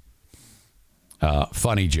hilarious.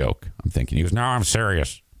 Funny joke. I'm thinking. He goes, no, I'm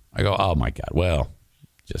serious. I go, oh my God. Well,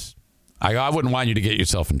 I wouldn't want you to get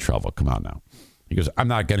yourself in trouble. Come on now. He goes, I'm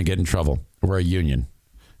not going to get in trouble. We're a union.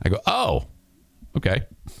 I go, oh, okay.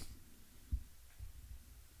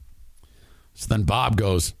 So then Bob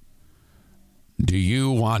goes, do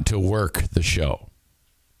you want to work the show?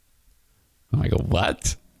 I go,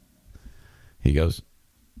 what? He goes,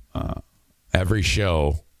 every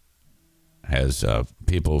show has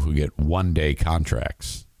people who get one-day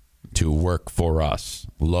contracts to work for us,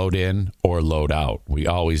 load in or load out. We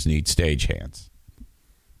always need stagehands.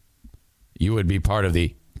 You would be part of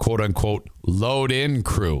the quote-unquote load-in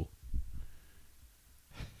crew.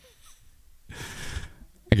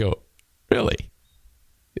 I go, really?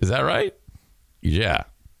 Is that right? Yeah.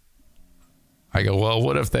 I go, well,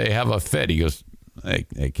 what if they have a fit? He goes,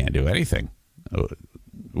 they can't do anything.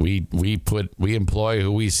 We employ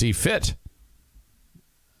who we see fit.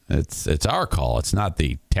 It's our call. It's not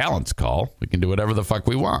the talent's call. We can do whatever the fuck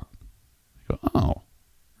we want. I go, oh,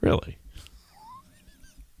 really?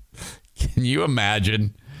 Can you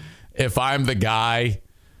imagine if I'm the guy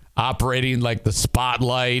operating like the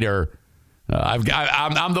spotlight or I'm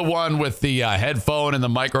the one with the headphone and the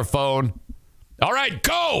microphone. All right,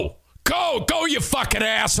 go, you fucking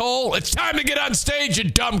asshole. It's time to get on stage, you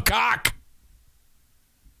dumb cock.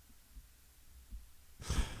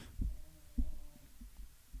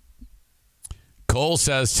 Cole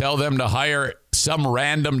says, tell them to hire some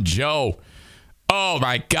random Joe. Oh,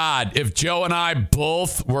 my God. If Joe and I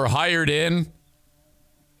both were hired in,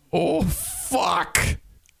 oh, fuck.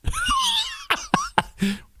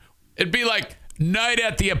 It'd be like Night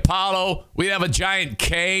at the Apollo. We'd have a giant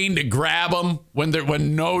cane to grab them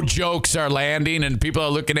when no jokes are landing and people are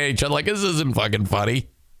looking at each other like, this isn't fucking funny.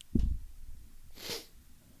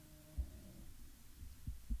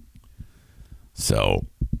 So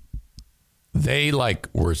they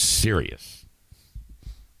were serious,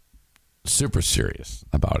 super serious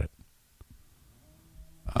about it.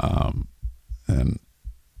 And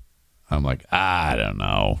I'm like, I don't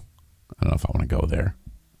know if I want to go there.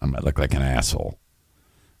 I might look like an asshole.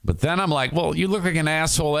 But then I'm like, well, you look like an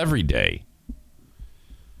asshole every day.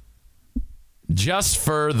 Just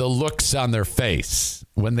for the looks on their face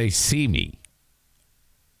when they see me.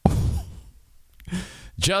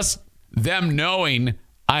 Just them knowing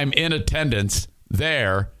I'm in attendance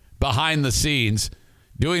there, behind the scenes,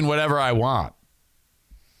 doing whatever I want.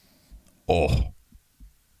 Oh,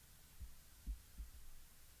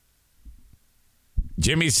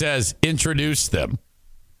 Jimmy says, introduce them.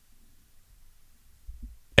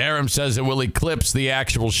 Aram says it will eclipse the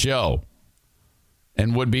actual show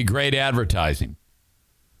and would be great advertising.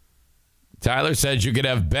 Tyler says you could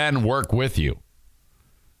have Ben work with you.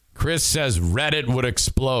 Chris says Reddit would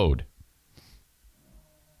explode.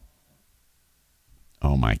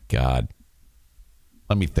 Oh, my God.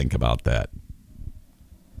 Let me think about that.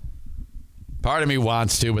 Part of me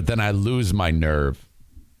wants to, but then I lose my nerve.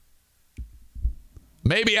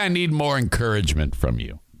 Maybe I need more encouragement from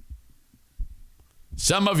you.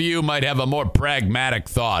 Some of you might have a more pragmatic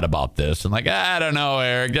thought about this and like, I don't know,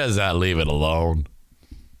 Eric, just leave it alone.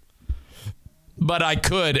 But I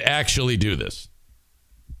could actually do this.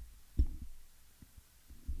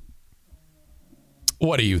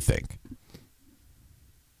 What do you think?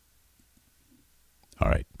 All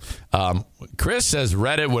right. Chris says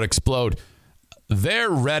Reddit would explode. Their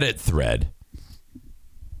Reddit thread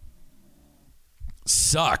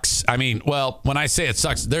sucks. I mean, well, when I say it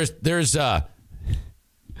sucks, there's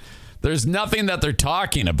nothing that they're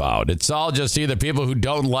talking about. It's all just either people who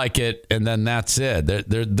don't like it, and then that's it.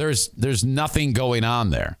 There's nothing going on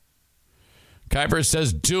there. Kuiper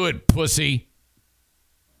says, do it, pussy.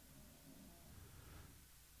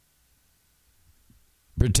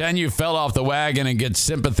 Pretend you fell off the wagon and get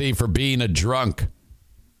sympathy for being a drunk.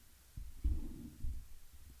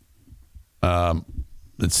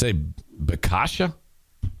 Let's say Bakasha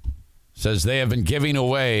says they have been giving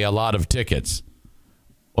away a lot of tickets.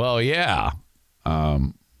 Well, yeah. I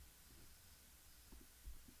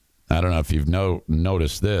don't know if you've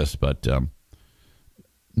noticed this, but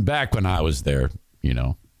back when I was there,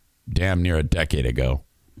 damn near a decade ago,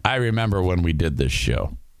 I remember when we did this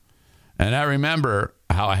show. And I remember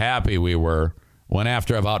how happy we were when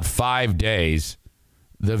after about 5 days,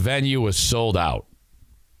 the venue was sold out.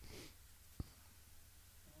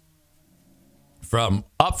 From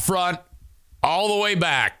up front all the way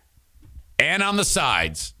back and on the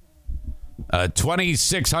sides,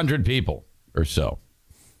 2,600 people or so,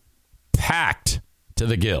 packed to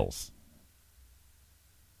the gills.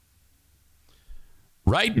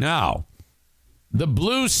 Right now, the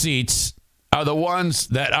blue seats are the ones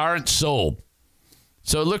that aren't sold.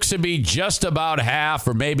 So it looks to be just about half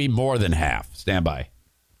or maybe more than half. Stand by.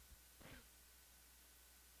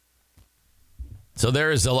 So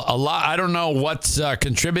there is a lot. I don't know what's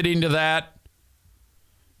contributing to that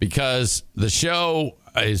because the show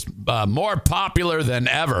is more popular than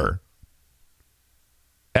ever.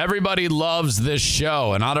 Everybody loves this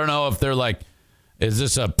show. And I don't know if they're like, is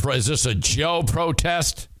this a Joe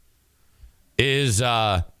protest? Is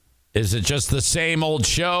it just the same old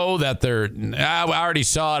show that I already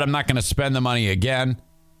saw it. I'm not going to spend the money again.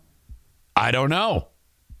 I don't know.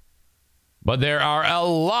 But there are a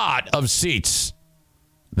lot of seats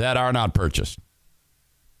that are not purchased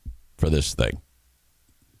for this thing.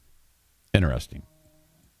 Interesting.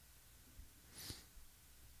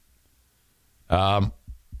 Kyle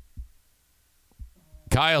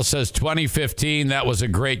says 2015, that was a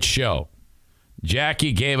great show.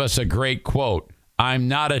 Jackie gave us a great quote. I'm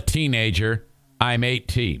not a teenager. I'm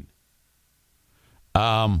 18.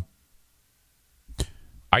 Are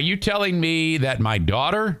you telling me that my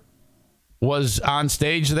daughter was on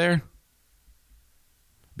stage there?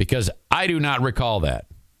 Because I do not recall that.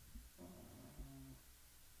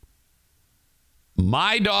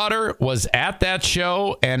 My daughter was at that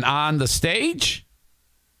show and on the stage?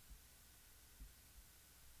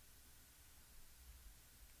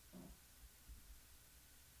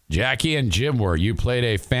 Jackie and Jim were. You played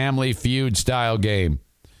a Family Feud style game.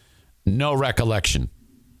 No recollection.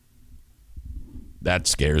 That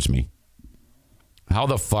scares me. How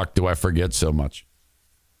the fuck do I forget so much?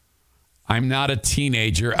 I'm not a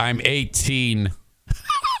teenager. I'm 18.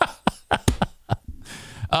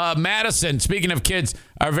 Madison, speaking of kids,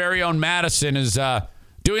 our very own Madison is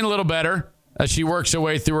doing a little better as she works her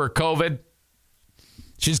way through her COVID.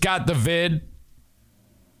 She's got the vid.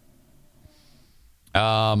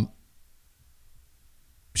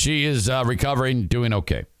 She is recovering, doing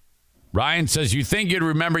okay. Ryan says, you think you'd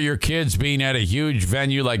remember your kids being at a huge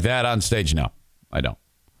venue like that on stage? No, I don't.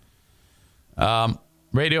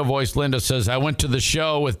 Radio voice Linda says, I went to the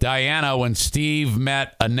show with Diana when Steve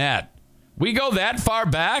met Annette. We go that far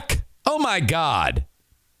back? Oh, my God.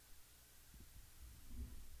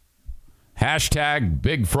 Hashtag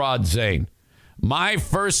Big Fraud Zane. My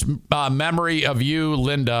first memory of you,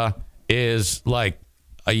 Linda, is like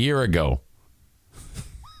a year ago.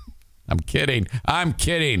 I'm kidding.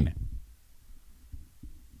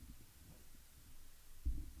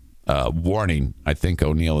 Warning. I think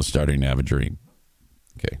O'Neill is starting to have a dream.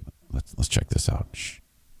 Okay, let's check this out. Shh.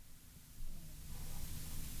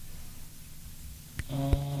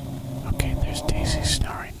 Okay, there's Daisy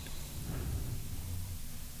snoring.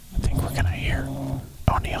 I think we're going to hear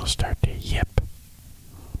O'Neill start to yip.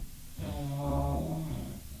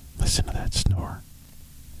 Listen to that snore.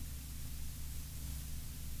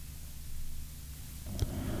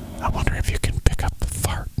 I wonder if you can pick up the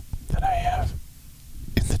fart that I have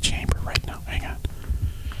in the chamber right now. Hang on.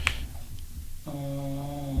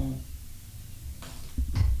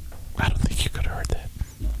 I don't think you could have heard that.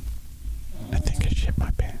 I think I shit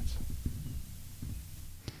my pants.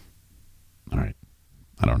 All right.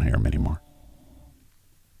 I don't hear him anymore.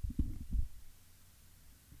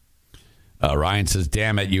 Ryan says,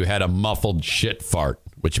 damn it, you had a muffled shit fart,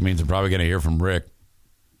 which means I'm probably going to hear from Rick.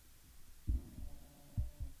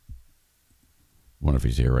 Wonder if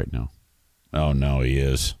he's here right now. Oh, no, he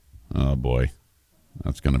is. Oh, boy.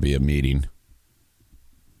 That's going to be a meeting.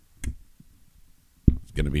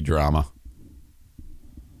 It's going to be drama.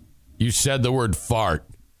 You said the word fart.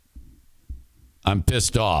 I'm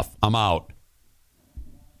pissed off. I'm out.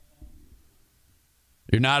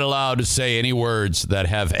 You're not allowed to say any words that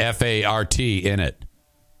have F-A-R-T in it.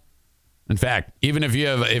 In fact, even if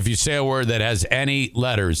you say a word that has any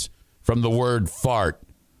letters from the word fart,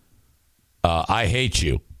 I hate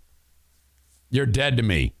you. You're dead to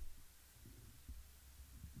me.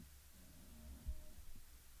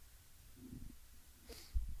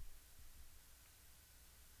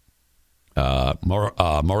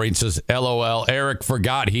 Maureen says, LOL, Eric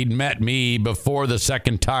forgot he'd met me before the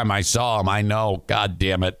second time I saw him. I know. God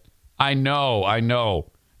damn it. I know.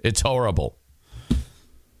 It's horrible.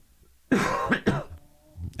 All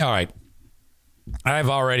right. I've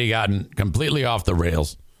already gotten completely off the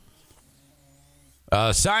rails.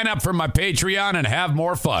 Sign up for my Patreon and have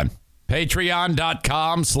more fun.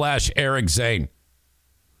 Patreon.com/Eric Zane.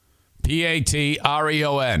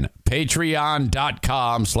 Patreon.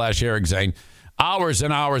 Patreon.com/Eric Zane. Hours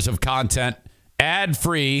and hours of content.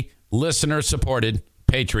 Ad-free, listener-supported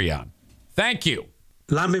Patreon. Thank you.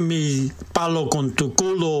 Lame mi palo con tu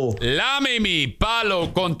culo. Lame mi palo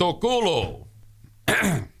con tu culo.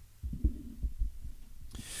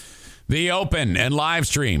 The open and live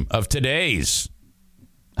stream of today's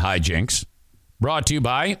hijinks brought to you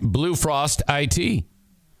by Blue Frost IT.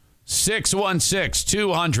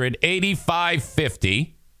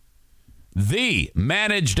 616-200-8550. The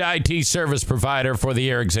managed IT service provider for the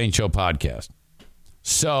Eric Zane Show podcast.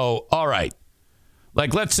 So, all right.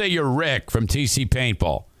 Like, let's say you're Rick from TC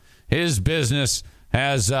Paintball. His business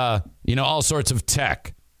has, all sorts of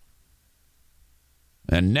tech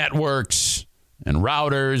and networks and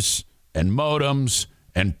routers and modems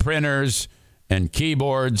and printers and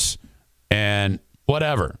keyboards and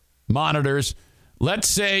whatever, monitors. Let's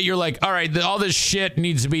say you're like, all right, all this shit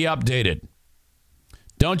needs to be updated.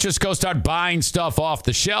 Don't just go start buying stuff off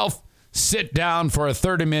the shelf. Sit down for a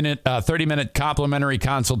 30-minute complimentary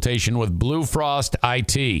consultation with Blue Frost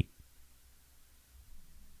IT.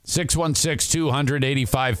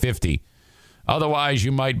 616-200-8550. Otherwise,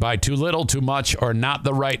 you might buy too little, too much, or not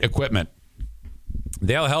the right equipment.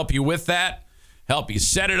 They'll help you with that, help you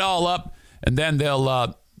set it all up, and then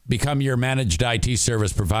they'll become your managed IT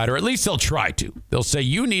service provider. At least they'll try to. They'll say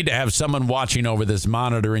you need to have someone watching over this,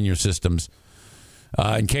 monitoring your systems.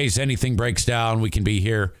 In case anything breaks down, we can be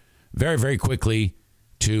here very, very quickly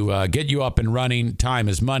to get you up and running. Time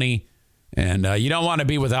is money, and you don't want to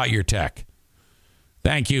be without your tech.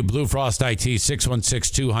 Thank you, Blue Frost IT,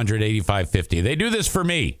 616-200-8550. They do this for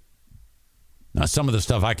me. Now, some of the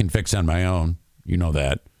stuff I can fix on my own. You know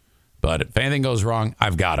that. But if anything goes wrong,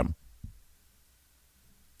 I've got them.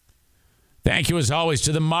 Thank you, as always,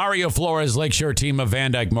 to the Mario Flores Lakeshore team of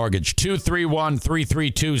Van Dyke Mortgage,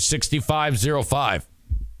 231-332-6505.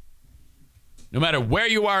 No matter where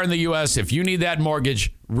you are in the U.S., if you need that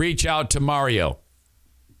mortgage, reach out to Mario.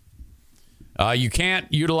 You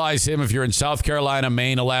can't utilize him if you're in South Carolina,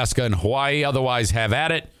 Maine, Alaska, and Hawaii. Otherwise, have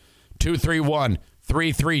at it.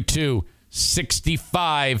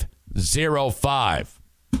 231-332-6505.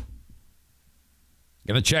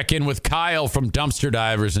 Going to check in with Kyle from Dumpster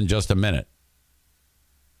Divers in just a minute.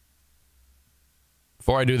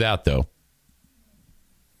 Before I do that, though,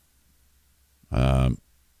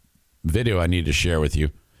 video I need to share with you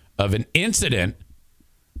of an incident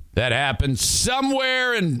that happened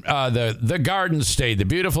somewhere in the Garden State, the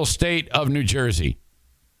beautiful state of New Jersey.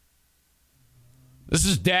 This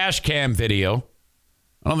is dash cam video.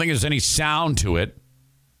 I don't think there's any sound to it.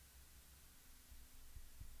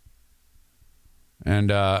 And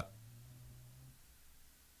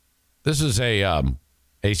this is a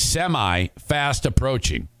semi fast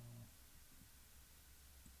approaching.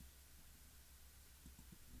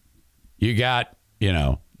 You got,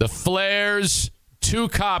 the flares 2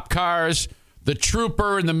 cop cars, the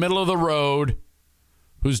trooper in the middle of the road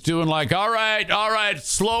who's doing like, all right,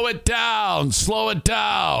 slow it down.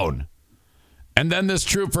 And then this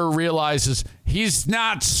trooper realizes he's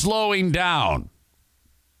not slowing down.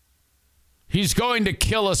 He's going to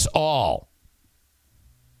kill us all.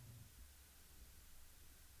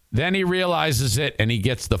 Then he realizes it and he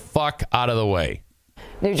gets the fuck out of the way.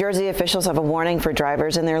 New Jersey officials have a warning for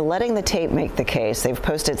drivers, and they're letting the tape make the case. They've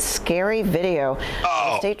posted scary video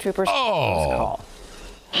of state troopers' call.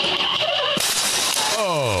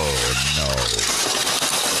 No.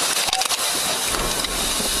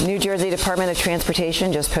 New Jersey Department of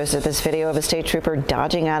Transportation just posted this video of a state trooper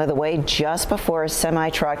dodging out of the way just before a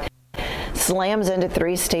semi-truck slams into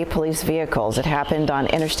 3 state police vehicles. It happened on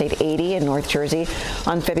Interstate 80 in North Jersey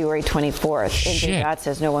on February 24th. NJDOT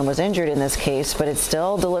says no one was injured in this case, but it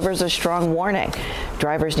still delivers a strong warning.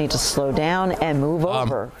 Drivers need to slow down and move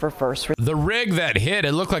over for first. The rig that hit,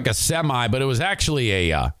 it looked like a semi, but it was actually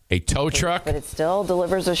a tow truck. But it still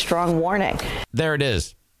delivers a strong warning. There it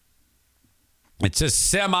is. It's a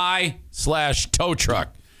semi/tow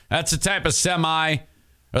truck. That's the type of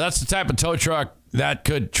that's the type of tow truck that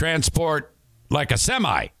could transport like a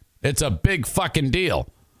semi. It's a big fucking deal.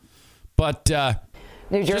 But I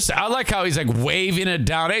like how he's like waving it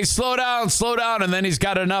down. Hey, slow down. And then he's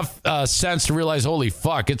got enough sense to realize, holy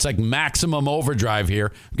fuck, it's like maximum overdrive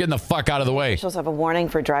here. I'm getting the fuck out of the way. Officials have a warning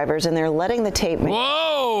for drivers, and they're letting the tape make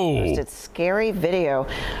posted scary video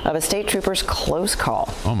of a state trooper's close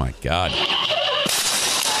call. Oh, my God.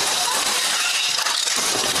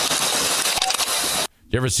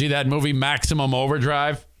 You ever see that movie, Maximum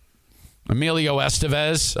Overdrive? Emilio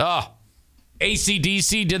Estevez. Oh,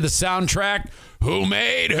 AC/DC did the soundtrack. Who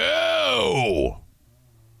made who?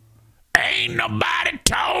 Ain't nobody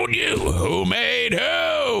told you who made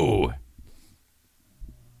who.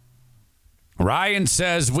 Ryan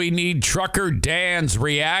says we need Trucker Dan's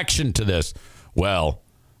reaction to this. Well,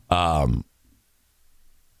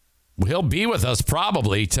 he'll be with us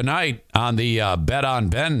probably tonight on the Ben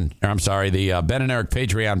and Eric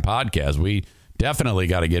Patreon podcast. We definitely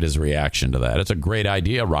got to get his reaction to that. It's a great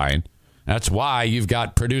idea, Ryan. That's why you've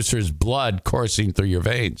got producer's blood coursing through your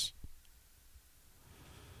veins.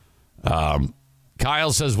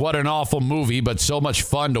 Kyle says, what an awful movie, but so much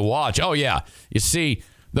fun to watch. Oh, yeah. You see,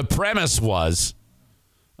 the premise was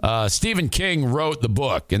Stephen King wrote the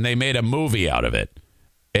book, and they made a movie out of it.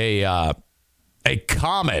 A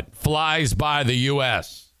comet flies by the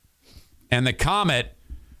U.S., and the comet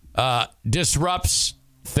disrupts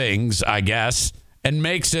things, I guess, and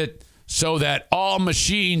makes it so that all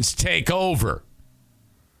machines take over.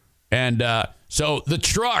 And so the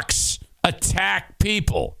trucks attack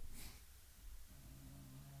people.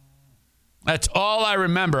 That's all I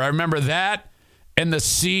remember. I remember that and the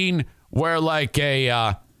scene where like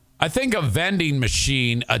I think a vending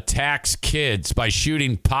machine attacks kids by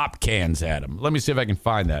shooting pop cans at them. Let me see if I can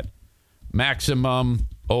find that. Maximum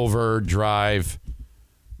Overdrive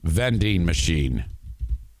vending machine.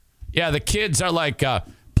 Yeah, the kids are like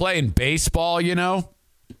playing baseball, and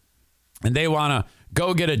they want to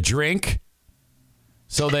go get a drink.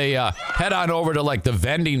 So they head on over to like the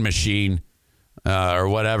vending machine or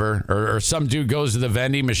whatever, or some dude goes to the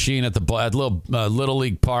vending machine at the Little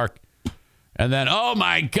League Park. And then, oh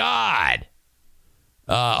my God,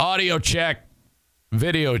 audio check,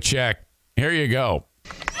 video check. Here you go.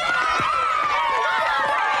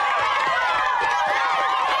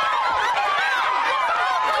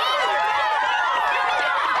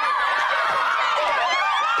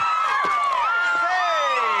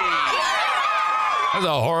 That was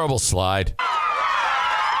a horrible slide.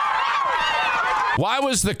 Why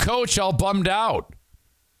was the coach all bummed out?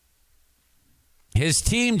 His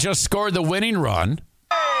team just scored the winning run.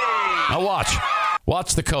 Now watch.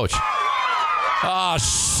 Watch the coach. Oh,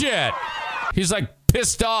 shit. He's like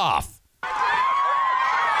pissed off. Come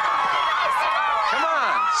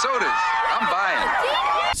on, sodas. I'm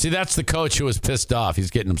buying. See, that's the coach who was pissed off.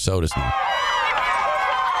 He's getting them sodas now.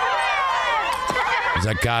 He's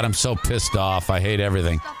like, God, I'm so pissed off. I hate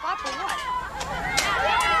everything.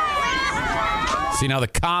 See, now the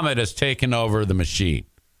comet has taken over the machine.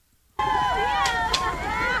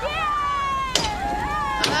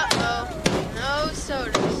 No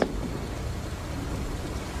sodas.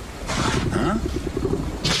 Huh?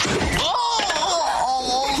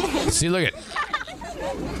 See, look at.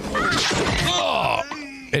 Oh,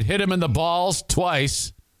 it hit him in the balls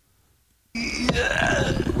twice.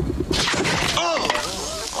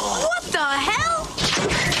 What the hell?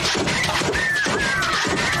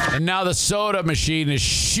 And now the soda machine is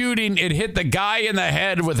shooting. It hit the guy in the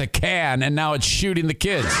head with a can, and now it's shooting the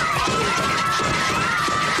kids.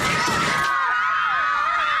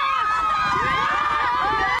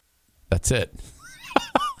 That's it.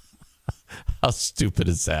 How stupid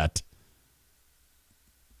is that?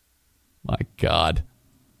 My God.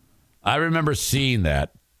 I remember seeing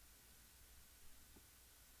that.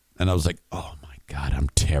 And I was like, oh, my God, I'm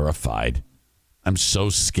terrified. I'm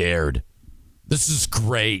so scared. This is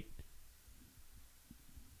great.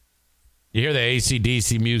 You hear the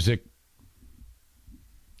AC/DC music?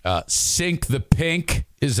 Sink the Pink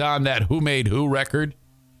is on that Who Made Who record.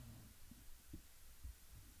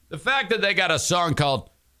 The fact that they got a song called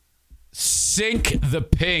Sink the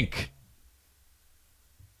Pink.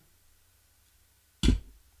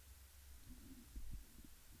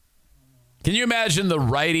 Can you imagine the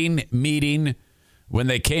writing meeting when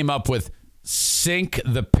they came up with Sink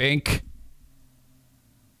the Pink?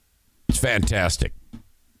 It's fantastic.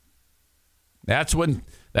 That's when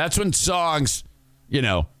songs, you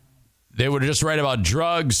know, they would just write about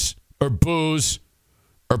drugs or booze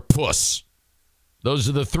or puss. Those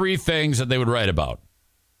are the three things that they would write about.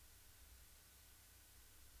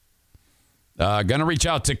 Gonna reach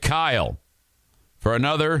out to Kyle for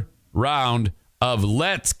another round of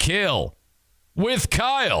Let's Kill with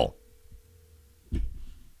Kyle.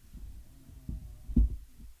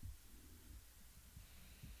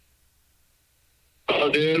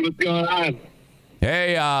 Oh, dude, what's going on?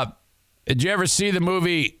 Hey, did you ever see the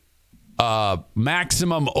movie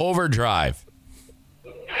Maximum Overdrive?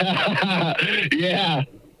 Yeah.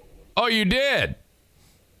 Oh, you did?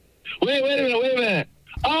 Wait a minute.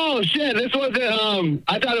 Oh, shit, this wasn't,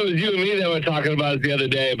 I thought it was you and me that were talking about it the other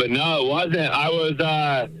day, but no, it wasn't. I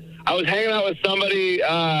was hanging out with somebody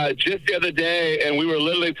just the other day, and we were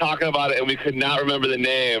literally talking about it, and we could not remember the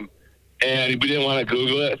name, and we didn't want to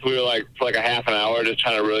Google it, so we were like, for like a half an hour just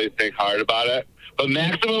trying to really think hard about it. But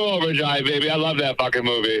Maximum Overdrive, baby, I love that fucking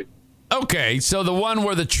movie. Okay, so the one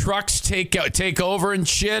where the trucks take over and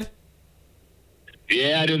shit?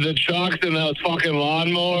 Yeah, dude, the trucks and those fucking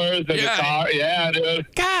lawnmowers and the car. Yeah,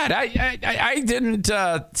 dude. God, I didn't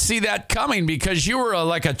see that coming because you were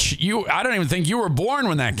I don't even think you were born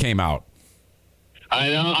when that came out. I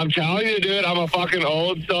know. I'm telling you, dude, I'm a fucking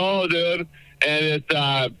old soul, dude. And it's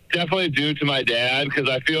definitely due to my dad because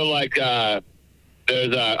I feel like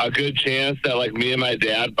there's a good chance that, like, me and my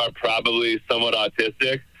dad are probably somewhat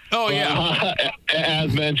autistic. Oh, yeah.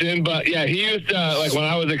 As mentioned. But, yeah, he used to, like, when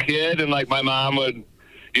I was a kid and, like, my mom would,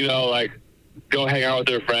 you know, like, go hang out with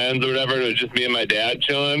her friends or whatever. It was just me and my dad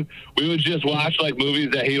chilling. We would just watch, like, movies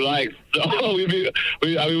that he liked. So we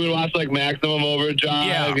would watch, like, Maximum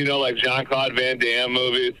Overdrive, you know, like Jean-Claude Van Damme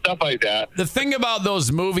movies, stuff like that. The thing about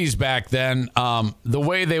those movies back then, the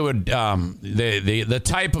way they would, the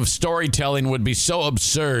type of storytelling would be so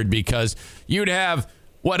absurd because you'd have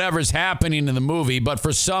whatever's happening in the movie, but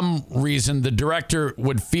for some reason the director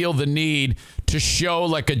would feel the need to show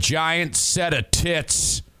like a giant set of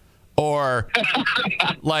tits or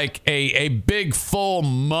like a big full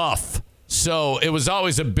muff. So it was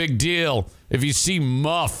always a big deal if you see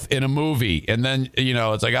muff in a movie, and then, you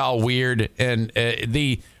know, it's like, oh, weird. And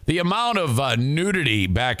the amount of nudity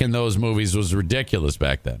back in those movies was ridiculous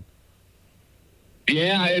back then.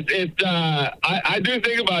 Yeah, I do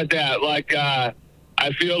think about that. Like,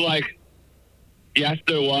 I feel like, yes,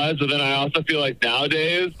 there was, but then I also feel like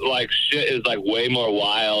nowadays, like, shit is, like, way more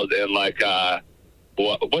wild and, like,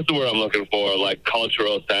 what's the word I'm looking for? Like,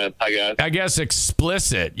 cultural sense, I guess. I guess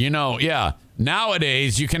explicit, you know, yeah.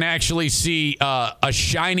 Nowadays, you can actually see a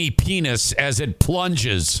shiny penis as it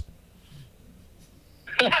plunges.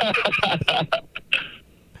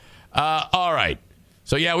 All right.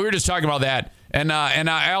 So, yeah, we were just talking about that. And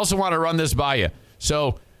I also want to run this by you.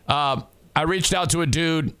 So, I reached out to a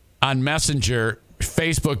dude on Messenger,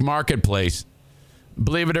 Facebook Marketplace.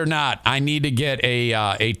 Believe it or not, I need to get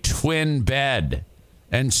a twin bed.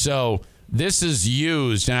 And so this is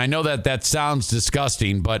used, and I know that sounds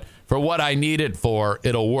disgusting, but for what I need it for,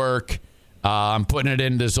 it'll work. I'm putting it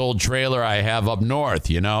in this old trailer I have up north,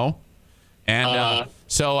 you know? And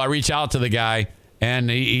so I reach out to the guy, and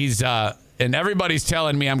he's and everybody's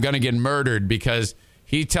telling me I'm going to get murdered because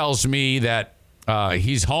he tells me that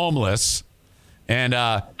he's homeless, and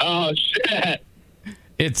oh shit!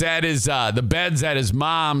 It's at his the bed's at his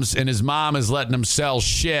mom's, and his mom is letting him sell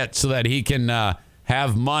shit so that he can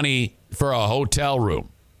have money for a hotel room,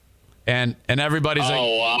 and everybody's like,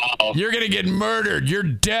 wow, you're gonna get murdered, you're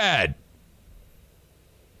dead.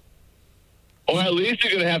 Or at least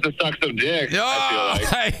you're gonna have to suck some dick. Oh, I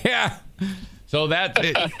feel like. Yeah. So that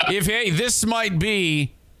this might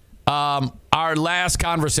be our last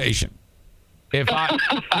conversation.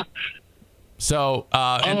 So,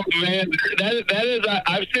 oh man, that is.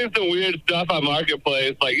 I've seen some weird stuff on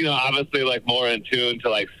Marketplace, like obviously like more in tune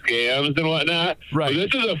to like scams and whatnot. Right.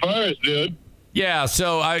 But this is a first, dude. Yeah,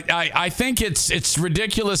 so I think it's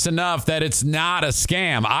ridiculous enough that it's not a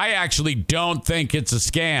scam. I actually don't think it's a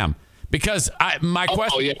scam because my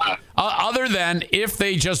question, other than if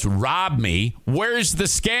they just rob me, where's the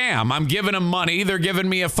scam? I'm giving them money. They're giving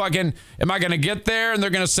me a fucking. Am I going to get there and they're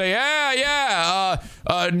going to say,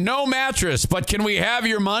 no mattress, but can we have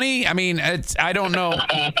your money? I mean, I don't know.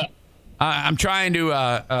 I'm trying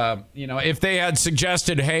to, if they had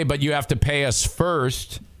suggested, hey, but you have to pay us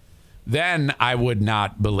first. Then I would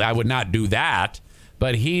not do that.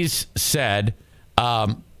 But he's said,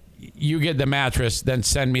 you get the mattress, then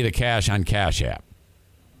send me the cash on Cash App.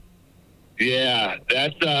 Yeah,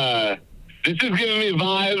 that's this is giving me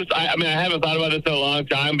vibes. I mean, I haven't thought about this in a long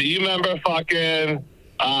time, but you remember fucking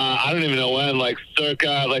I don't even know when, like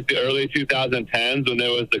circa like the early 2010s when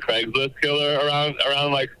there was the Craigslist killer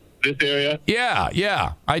around like this area?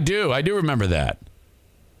 Yeah, I do remember that.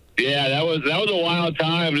 Yeah, that was a wild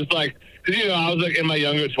time. Just like, cause I was like in my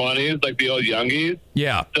younger 20s, like the old youngies.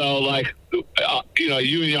 Yeah. So like, you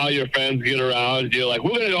and all your friends get around. You're like,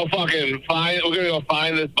 we're gonna go find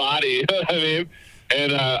this body. You know what I mean?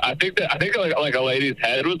 And I think like a lady's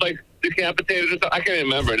head was like decapitated or something. I can't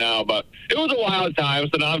remember now, but it was a wild time.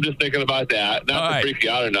 So now I'm just thinking about that. Not to freak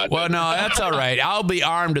you out or nothing. Well, no, that's all right. I'll be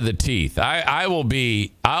armed to the teeth. I'll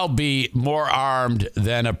be more armed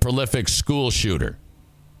than a prolific school shooter.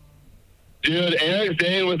 Dude, Eric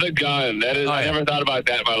Zane with a gun. That is, I never thought about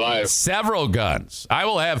that in my life. Several guns.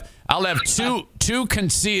 I'll have two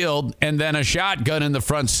concealed and then a shotgun in the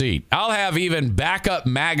front seat. I'll have even backup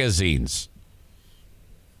magazines.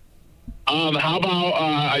 How about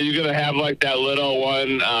are you gonna have like that little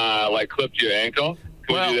one like clipped to your ankle?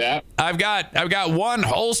 Can we do that? I've got one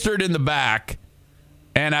holstered in the back.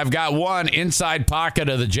 And I've got one inside pocket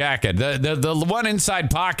of the jacket. The one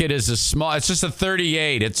inside pocket is it's just a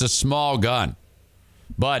 38. It's a small gun.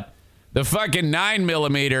 But the fucking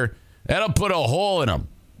 9mm, that'll put a hole in them.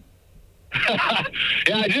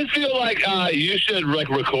 Yeah, I just feel like you should like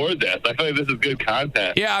record this. I feel like this is good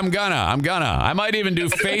content. Yeah, I'm gonna. I might even do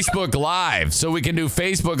Facebook Live so we can do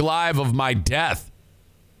Facebook Live of my death.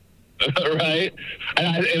 Right?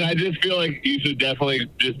 And I just feel like you should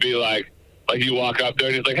definitely just be like you walk up there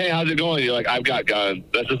and he's like, hey, how's it going? You're like, I've got guns.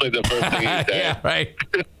 That's just like the first thing you say. Yeah, right.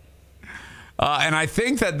 And I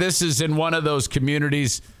think that this is in one of those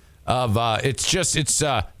communities of, it's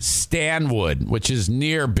Stanwood, which is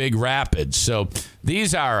near Big Rapids. So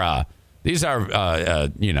these are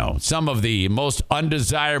some of the most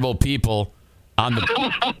undesirable people on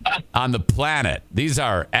the planet. These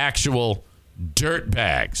are actual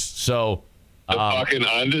dirtbags. So, the fucking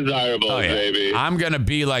undesirables, baby. I'm going to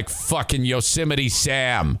be like fucking Yosemite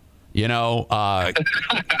Sam, coming out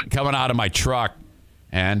of my truck.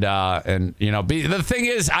 And the thing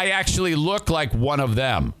is, I actually look like one of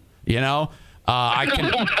them, I've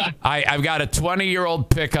got a 20-year-old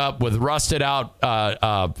pickup with rusted out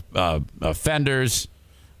fenders.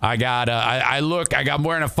 I'm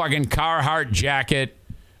wearing a fucking Carhartt jacket.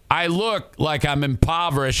 I look like I'm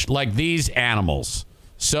impoverished like these animals.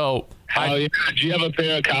 So, do you have a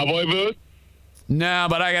pair of cowboy boots? No,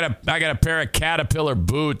 but I got a pair of Caterpillar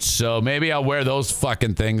boots, so maybe I'll wear those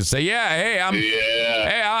fucking things. Say, I'm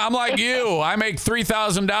like you. I make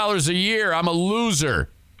 $3,000 a year. I'm a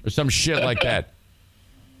loser, or some shit like that.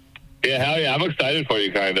 Yeah, hell yeah. I'm excited for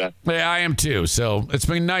you, kinda. Yeah, I am too. So it's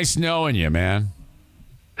been nice knowing you, man.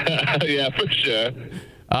 Yeah, for sure.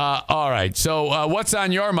 All right. So what's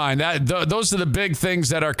on your mind? Those are the big things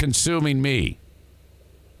that are consuming me.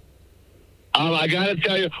 I got to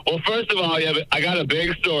tell you, well, first of all, I got a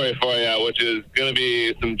big story for you, which is going to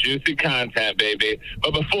be some juicy content, baby.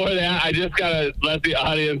 But before that, I just got to let the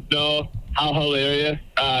audience know how hilarious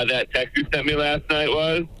that text you sent me last night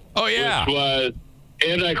was. Oh, yeah. Which was,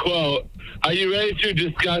 and I quote, "Are you ready to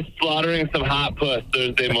discuss slaughtering some hot puss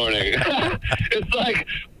Thursday morning?" It's like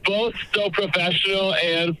both so professional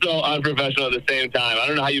and so unprofessional at the same time. I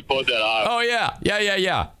don't know how you pulled that off. Oh, yeah.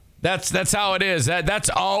 Yeah. That's how it is.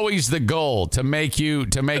 That's always the goal, to make you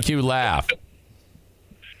laugh.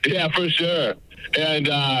 Yeah, for sure. And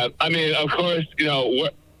I mean, of course,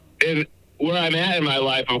 where I'm at in my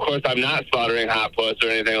life, of course, I'm not slaughtering hot puss or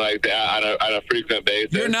anything like that on a frequent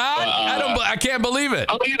basis. You're not? But, I can't believe it.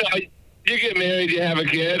 Oh, you get married, you have a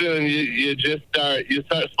kid, and you just start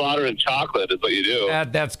slaughtering chocolate is what you do.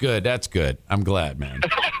 That's good. That's good. I'm glad, man.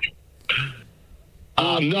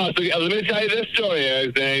 No, so let me tell you this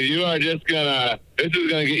story, Zane. You are just this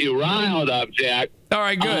is gonna get you riled up, Jack. All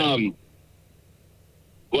right, good.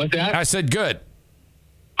 What's that? I said good.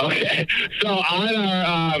 Okay, so on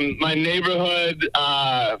our my neighborhood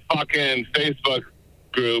fucking Facebook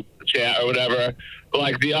group chat or whatever,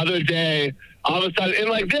 like the other day, all of a sudden, and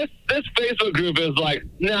like this Facebook group is like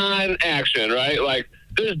non-action, right? Like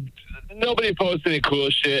there's nobody posts any cool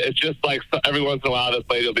shit. It's just like every once in a while, this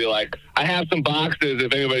lady will be like, "I have some boxes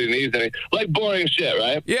if anybody needs any," like boring shit,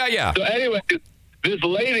 right? Yeah. So anyway, this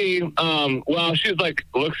lady, well, she's like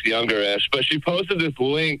looks younger-ish, but she posted this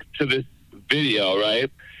link to this video, right?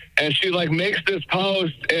 And she like makes this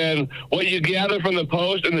post, and what you gather from the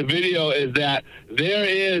post and the video is that there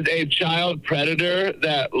is a child predator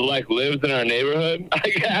that like lives in our neighborhood, I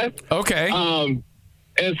guess. Okay. And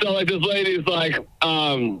so like this lady's like,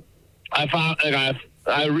 I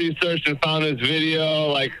researched and found this video.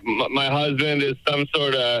 Like my husband is some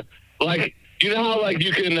sort of like, you know how like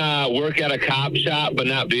you can work at a cop shop but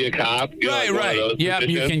not be a cop. You know, right. Yeah,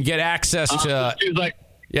 you can get access to. She's like.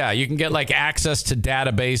 Yeah, you can get like access to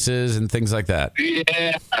databases and things like that.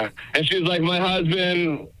 Yeah, and she's like, my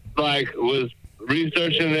husband like was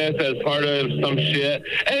researching this as part of some shit.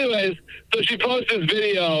 Anyways, so she posts this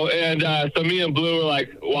video, and so me and Blue were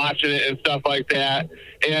like watching it and stuff like that,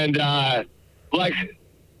 and like,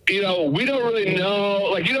 you know, we don't really know,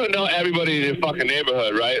 like you don't know everybody in your fucking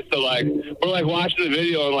neighborhood, right? So like we're like watching the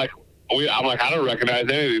video and like I'm like, I don't recognize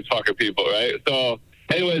any of these fucking people, right? So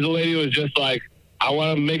anyways, the lady was just like, I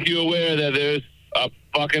want to make you aware that there's a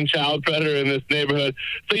fucking child predator in this neighborhood.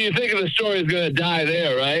 So you think the story is going to die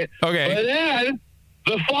there, right? Okay. But then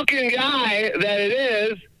the fucking guy that it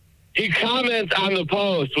is, he comments on the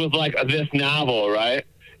post with like this novel, right?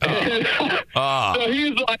 So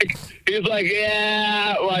he's like,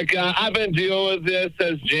 yeah, like I've been dealing with this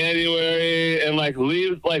since January, and like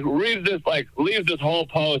leaves this whole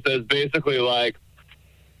post as basically like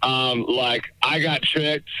I got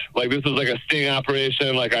tricked. Like this was like a sting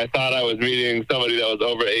operation. Like I thought I was meeting somebody that was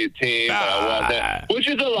over 18, but I wasn't, which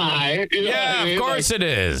is a lie. You know what I mean? Of course it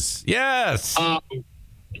is. Yes.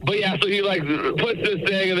 But yeah, so he like puts this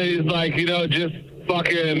thing, and then he's like, you know, just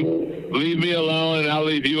fucking leave me alone, and I'll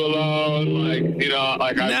leave you alone. Like, you know,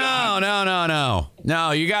 like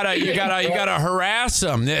No. You gotta harass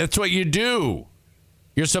them. That's what you do.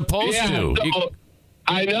 You're supposed to. So,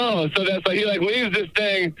 I know. So that's like, he like leaves this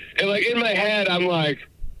thing, and like in my head, I'm like,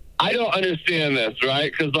 I don't understand this,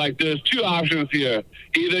 right? Because like there's two options here.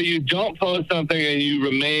 Either you don't post something and you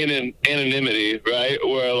remain in anonymity, right?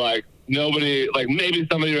 Where like nobody, like maybe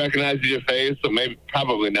somebody recognizes your face, but maybe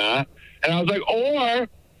probably not. And I was like, or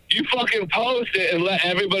you fucking post it and let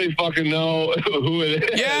everybody fucking know who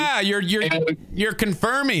it is. Yeah, you're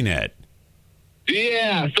confirming it.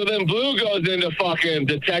 Yeah, so then Blue goes into fucking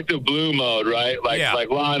Detective Blue mode, right? Like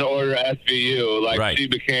Law and Order SVU. Like she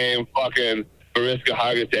became fucking Mariska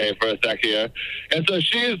Hargitay for a sec here. And so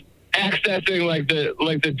she's accessing like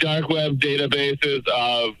the dark web databases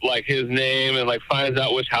of like his name, and like finds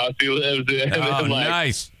out which house he lives in. Oh, and, like,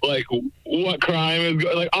 nice. Like what crime is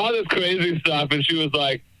like all this crazy stuff. And she was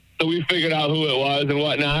like, so we figured out who it was and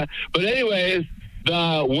whatnot. But anyways,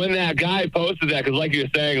 when that guy posted that, because like you're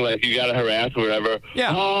saying, like you gotta harass or whatever.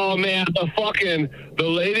 Yeah. Oh man, the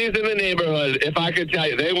ladies in the neighborhood, if I could tell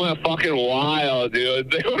you, they went fucking wild,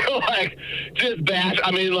 dude. They were like just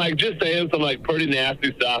just saying some like pretty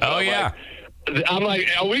nasty stuff. Oh yeah. I'm like,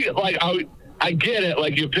 I get it,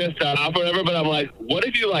 like you're pissed off or whatever, but I'm like, what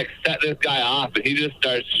if you like set this guy off and he just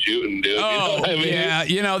starts shooting, dude? Oh, you know what I mean? Yeah,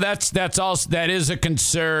 you know that's also that is a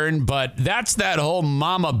concern, but that's that whole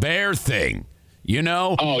mama bear thing. You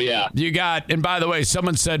know? Oh, yeah. You got, and by the way,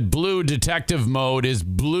 someone said Blue Detective mode is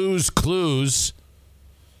Blue's Clues.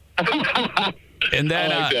 And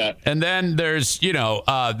then, I like that. And then there's, you know,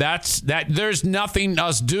 there's nothing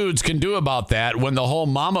us dudes can do about that when the whole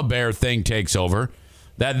mama bear thing takes over.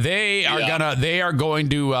 That they're going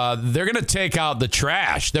to take out the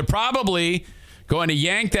trash. They're probably going to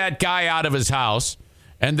yank that guy out of his house,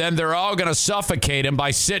 and then they're all going to suffocate him by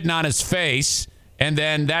sitting on his face. And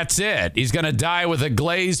then that's it. He's going to die with a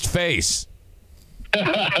glazed face.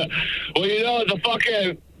 Well, you know, the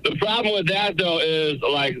problem with that, though, is,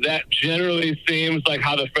 like, that generally seems like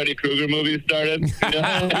how the Freddy Krueger movies started. You know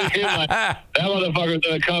what I mean? Like, that motherfucker's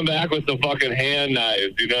going to come back with some fucking hand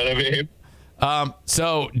knives. You know what I mean?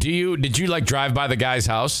 So did you, like, drive by the guy's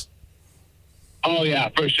house? Oh, yeah,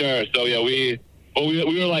 for sure. So, yeah, we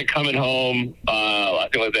were, like, coming home, I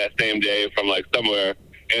think, like, that same day from, like, somewhere.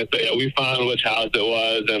 And so, yeah, we found which house it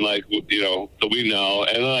was, and, like, you know, so we know.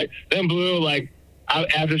 And, like, then Blue, like,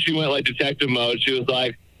 after she went, like, detective mode, she was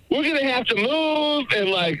like, we're going to have to move, and,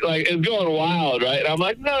 like, it's going wild, right? And I'm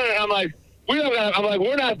like, no. I'm like, we don't got. I'm like,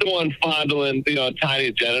 we're not the one fondling,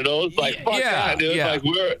 tiny genitals. Like, fuck that, dude. Yeah. Like,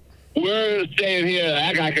 we're staying here.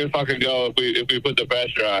 That guy can fucking go if we put the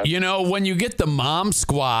pressure on. When you get the mom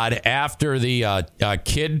squad after the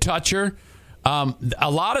kid toucher,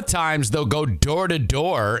 a lot of times they'll go door to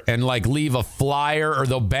door and like leave a flyer, or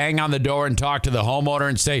they'll bang on the door and talk to the homeowner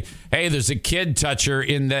and say, "Hey, there's a kid toucher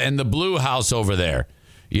in the blue house over there,"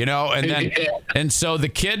 and then and so the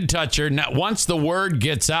kid toucher, once the word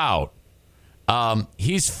gets out,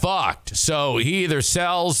 he's fucked. So he either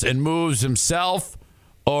sells and moves himself,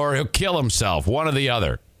 or he'll kill himself, one or the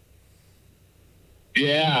other.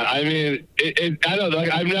 Yeah, I mean, I don't know. Like,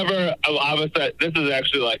 I've never, obviously, this is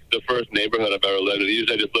actually like the first neighborhood I've ever lived in.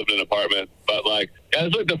 Usually I just lived in an apartment, but like,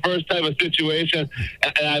 it's like the first type of situation,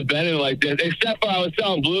 and I've been in like this, except for I was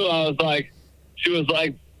selling blue. I was like, she was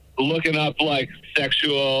like looking up like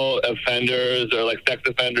sexual offenders or like sex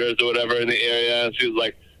offenders or whatever in the area, and she was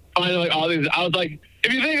like finding like all these. I was like,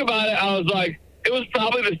 if you think about it, I was like, it was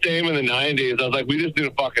probably the same in the 90s. I was like, we just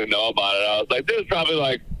didn't fucking know about it. I was like, there's probably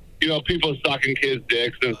like, people sucking kids'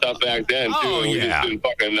 dicks and stuff back then, too. Oh, We just didn't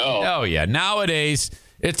fucking know. Oh, yeah. Nowadays,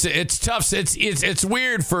 it's tough. It's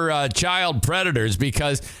weird for child predators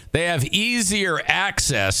because they have easier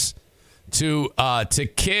access to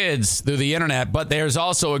kids through the internet, but there's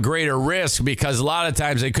also a greater risk because a lot of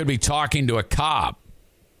times they could be talking to a cop.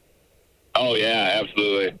 Oh, yeah,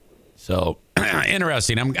 absolutely. So,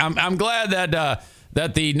 interesting. I'm glad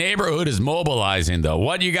that the neighborhood is mobilizing, though.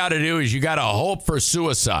 What you got to do is you got to hope for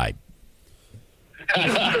suicide.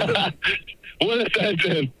 What a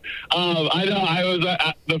sentence. I know. I was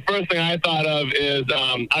the first thing I thought of is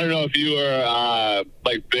I don't know if you were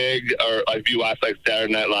like big or if you watched like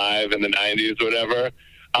Saturday Night Live in the 90s or whatever.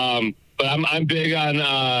 But I'm big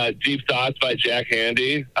on Deep Thoughts by Jack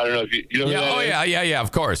Handy. I don't know if you know who that is? Yeah,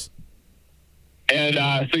 of course. And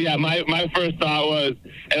so, yeah, my first thought was,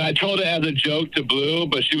 and I told it as a joke to Blue,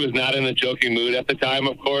 but she was not in a joking mood at the time,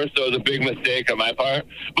 of course, so it was a big mistake on my part.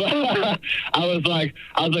 But I was like,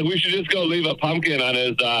 we should just go leave a pumpkin on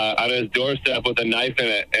his doorstep with a knife in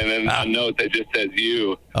it, and then a note that just says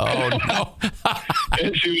 "you." Oh no!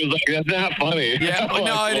 And she was like, "That's not funny." Yeah, like,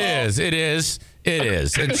 no, it is,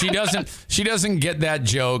 and she doesn't get that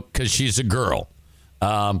joke because she's a girl.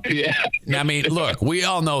 Yeah. I mean, look, we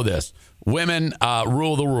all know this. Women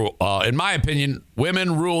rule the world. In my opinion,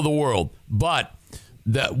 women rule the world. But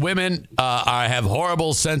the women have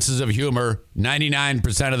horrible senses of humor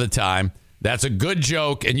 99% of the time. That's a good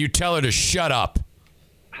joke, and you tell her to shut up.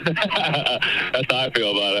 That's how I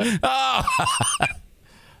feel about it.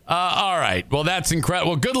 All right. Well, that's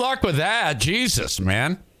incredible. Well, good luck with that. Jesus,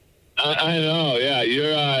 man. I know. Yeah,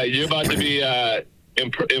 you're about to be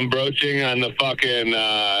embroaching on the fucking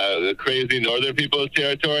the crazy northern people's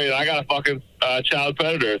territory, and I got a fucking child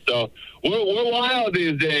predator. So we're wild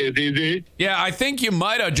these days, Easy. Yeah, I think you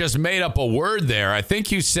might have just made up a word there. I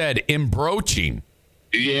think you said embroaching.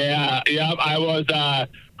 Yeah. I was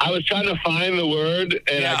trying to find the word,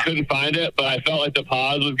 and I couldn't find it, but I felt like the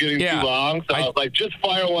pause was getting too long, so I was like, just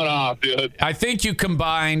fire one off, dude. I think you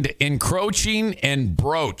combined encroaching and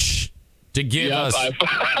broach to give us... I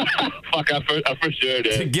for sure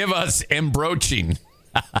did. To give us embroaching.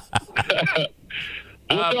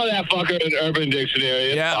 We'll throw that fucker in Urban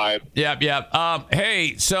Dictionary. It's fine. Yep.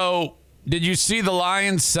 Hey, so did you see the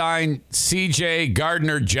Lions sign C.J.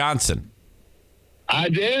 Gardner-Johnson? I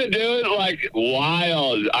did, dude. Like,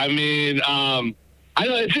 wild. I mean, I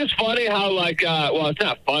know it's just funny how, like, well, it's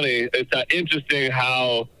not funny. It's interesting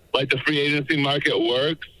how, like, the free agency market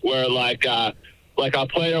works, where, like a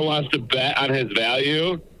player wants to bet on his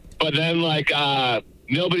value, but then, like,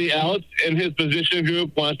 nobody else in his position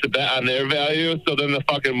group wants to bet on their value, so then the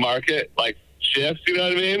fucking market, like, shifts, you know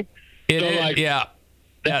what I mean?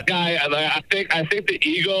 That guy, I think the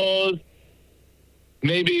Eagles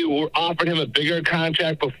maybe offered him a bigger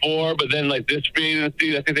contract before, but then, like, this free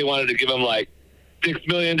agency, I think they wanted to give him, like, $6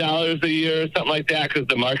 million a year or something like that because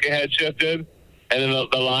the market had shifted. And then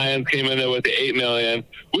the Lions came in there with the $8 million,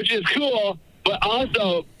 which is cool. But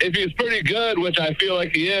also, if he's pretty good, which I feel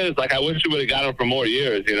like he is, like, I wish we would have got him for more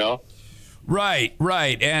years, you know? Right.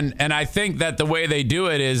 And I think that the way they do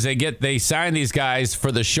it is they sign these guys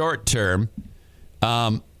for the short term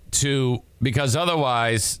because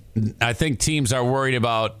otherwise I think teams are worried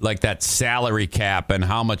about, like, that salary cap and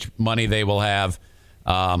how much money they will have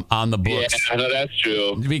on the books. Yeah, no, that's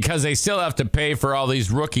true. Because they still have to pay for all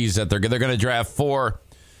these rookies that they're going to draft 4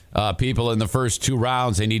 people in the first 2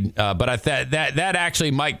 rounds. They need, but that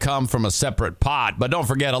actually might come from a separate pot. But don't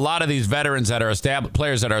forget, a lot of these veterans that are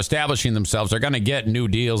players that are establishing themselves are going to get new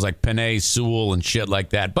deals like Penei Sewell and shit like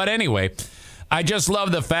that. But anyway, I just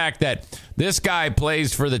love the fact that this guy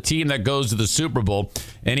plays for the team that goes to the Super Bowl,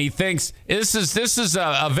 and he thinks this is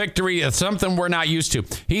a victory of something we're not used to.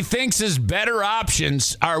 He thinks his better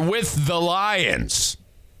options are with the Lions.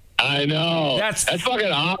 I know. That's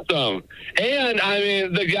fucking awesome. And, I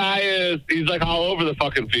mean, the guy he's like all over the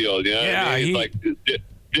fucking field. You know what I mean? He's like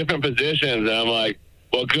different positions. And I'm like,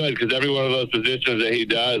 well, good, because every one of those positions that he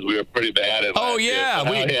does, we were pretty bad at. Oh,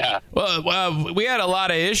 yeah. Well, we had a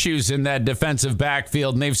lot of issues in that defensive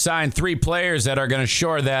backfield, and they've signed 3 players that are going to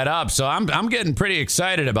shore that up. So I'm getting pretty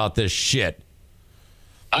excited about this shit.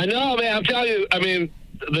 I know, man. I'm telling you, I mean,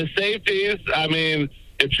 the safeties, I mean,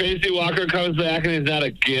 if Tracy Walker comes back and he's not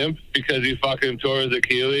a gimp because he fucking tore his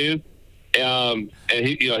Achilles, and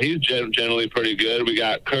he, he's generally pretty good. We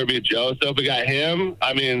got Kirby Joseph. We got him.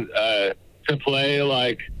 I mean, to play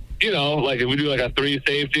like if we do like a 3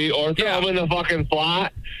 safety or throw him in the fucking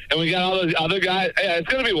slot, and we got all those other guys. Yeah, it's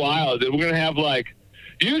gonna be wild. We're gonna have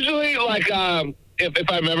usually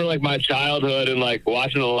if I remember like my childhood and like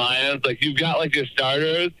watching the Lions, like you've got like your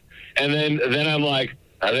starters, and then I'm like,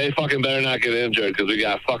 they fucking better not get injured because we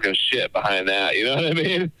got fucking shit behind that. You know what I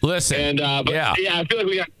mean? Listen. And, I feel like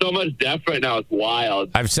we got so much depth right now. It's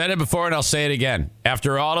wild. I've said it before and I'll say it again.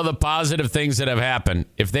 After all of the positive things that have happened,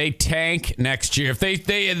 if they tank next year, if they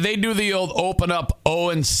do the old open up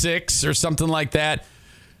 0-6 or something like that,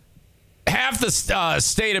 half the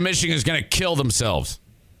state of Michigan is going to kill themselves.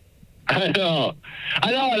 I know.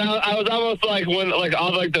 And I was almost like when like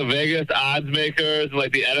all like the Vegas odds makers and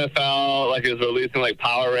like the NFL is releasing like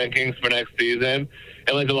power rankings for next season,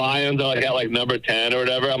 and like the Lions are like at like number 10 or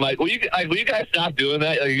whatever. I'm like, will you guys stop doing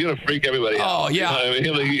that? Like, you're gonna freak everybody out. Oh yeah, you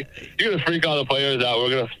know what I mean? Like, you're gonna freak all the players out. We're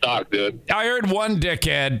gonna suck, dude. I heard one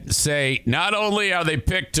dickhead say, not only are they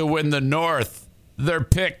picked to win the North, they're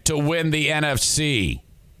picked to win the NFC,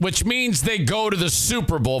 which means they go to the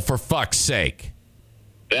Super Bowl, for fuck's sake.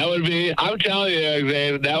 That would be, I'm telling you,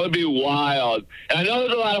 Zane, that would be wild. And I know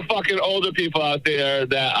there's a lot of fucking older people out there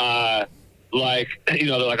that, they're like,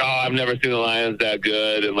 oh, I've never seen the Lions that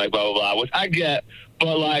good and like blah, blah, blah, which I get.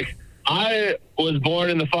 But like, I was born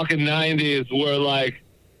in the fucking 90s where like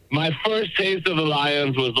my first taste of the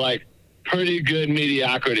Lions was like pretty good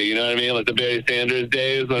mediocrity. You know what I mean? Like the Barry Sanders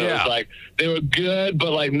days when it was like, they were good,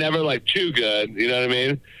 but like never like too good. You know what I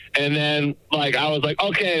mean? And then, like, I was like,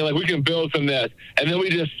 okay, like, we can build from this. And then we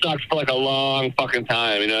just sucked for, like, a long fucking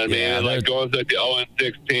time, you know what I mean? And, like, going to like, the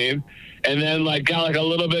 0-16. And then, like, got, like, a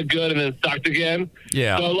little bit good and then sucked again.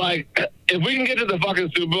 Yeah. So, like, if we can get to the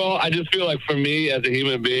fucking Super Bowl, I just feel like for me as a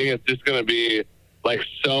human being, it's just going to be, like,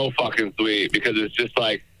 so fucking sweet. Because it's just,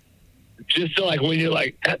 like, when you're,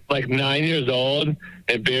 like 9 years old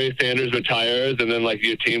and Barry Sanders retires and then, like,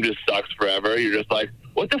 your team just sucks forever, you're just like,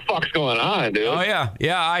 what the fuck's going on, dude? Oh, yeah.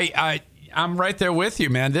 Yeah, I'm right there with you,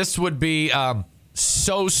 man. This would be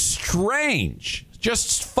so strange,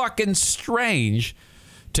 just fucking strange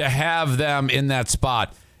to have them in that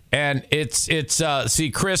spot. And it's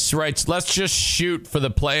see, Chris writes, let's just shoot for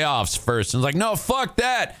the playoffs first. And it's like, no, fuck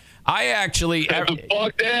that. I actually,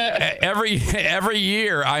 fuck that. Every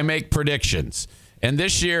year I make predictions. And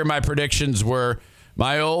this year my predictions were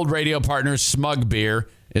my old radio partner, Smug Beer,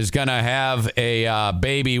 is going to have a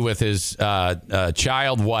baby with his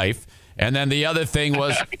child wife. And then the other thing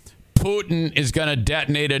was Putin is going to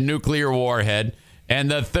detonate a nuclear warhead. And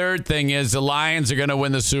the third thing is the Lions are going to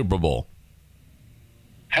win the Super Bowl.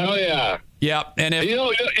 Hell yeah. Yep. And if you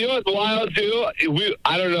know what's wild too?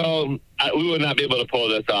 I don't know. We would not be able to pull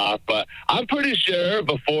this off, but I'm pretty sure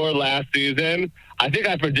before last season, I think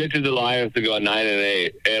I predicted the Lions to go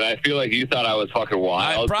 9-8, and I feel like you thought I was fucking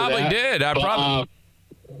wild. I probably did.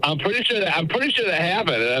 I'm pretty sure that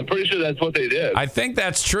happened, and I'm pretty sure that's what they did. I think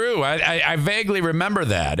that's true. I vaguely remember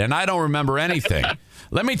that, and I don't remember anything.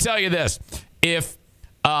 Let me tell you this: if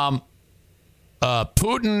Putin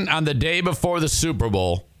on the day before the Super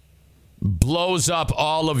Bowl blows up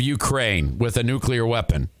all of Ukraine with a nuclear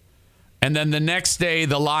weapon, and then the next day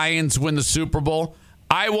the Lions win the Super Bowl,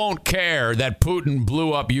 I won't care that Putin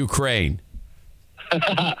blew up Ukraine.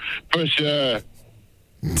 For sure.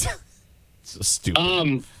 So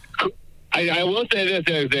stupid. I will say this,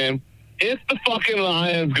 Alexander. If the fucking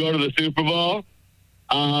Lions go to the Super Bowl,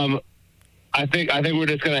 I think we're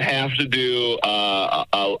just gonna have to do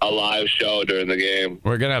a live show during the game.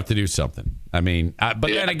 We're gonna have to do something. I mean,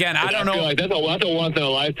 then again, I don't know. Like that's a once in a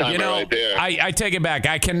lifetime right there. I take it back.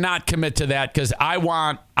 I cannot commit to that because I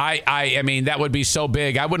mean, that would be so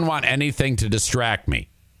big. I wouldn't want anything to distract me.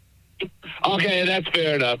 Okay, that's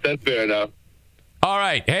fair enough. All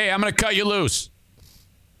right. Hey, I'm going to cut you loose.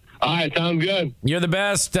 All right, sounds good. You're the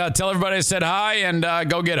best. Tell everybody I said hi and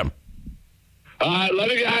go get them. All right,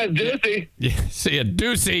 love you guys. Deucey. Yeah, see you.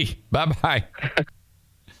 Deucey. Bye-bye.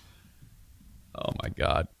 Oh, my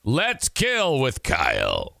God. Let's kill with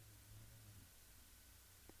Kyle.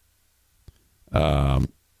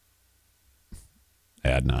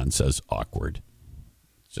 Adnan says awkward.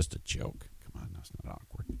 It's just a joke. Come on, that's not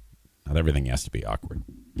awkward. Not everything has to be awkward.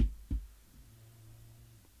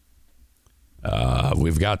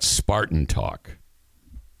 We've got Spartan talk.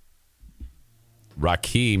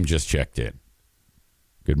 Raheem just checked in.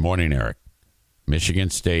 Good morning, Eric. Michigan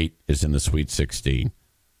State is in the Sweet 16.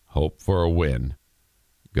 Hope for a win.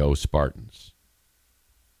 Go Spartans.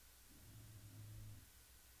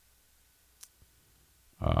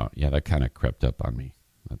 Yeah, that kind of crept up on me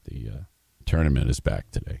that the tournament is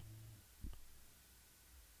back today.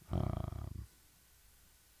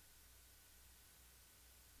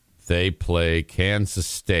 They play Kansas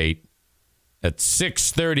State at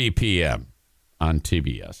 6:30 p.m. on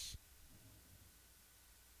TBS.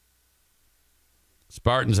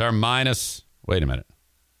 Spartans are minus. Wait a minute.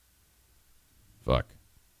 Fuck.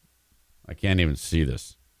 I can't even see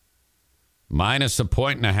this. Minus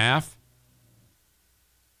 1.5.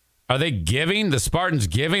 Are they giving the Spartans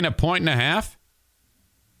giving 1.5?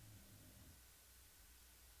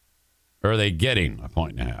 Or are they getting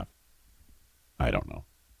 1.5? I don't know.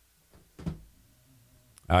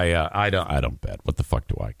 I don't bet. What the fuck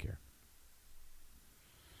do I care?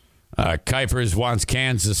 Kuipers wants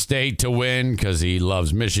Kansas State to win because he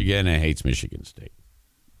loves Michigan and hates Michigan State.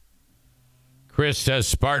 Chris says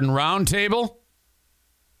Spartan Roundtable.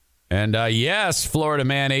 And yes, Florida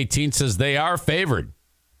Man 18 says they are favored.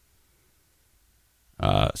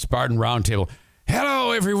 Spartan Roundtable.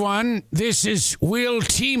 Hello, everyone. This is Will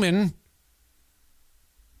Tiemann.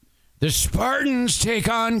 The Spartans take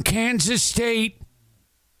on Kansas State.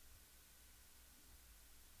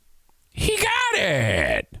 He got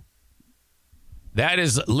it. That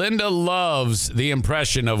is, Linda loves the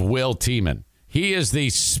impression of Will Tiemann. He is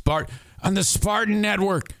the on the Spartan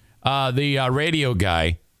Network, the radio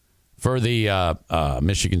guy for the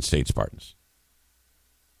Michigan State Spartans.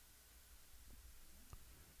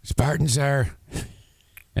 Spartans are...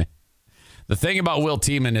 The thing about Will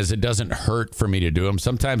Tiemann is it doesn't hurt for me to do them.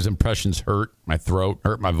 Sometimes impressions hurt my throat,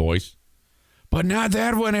 hurt my voice. But not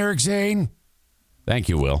that one, Eric Zane. Thank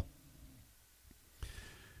you, Will.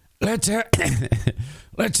 Let's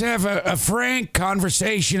have a frank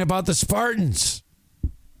conversation about the Spartans.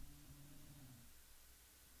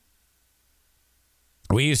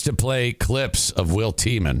 We used to play clips of Will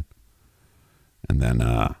Tiemann, and then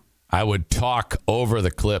I would talk over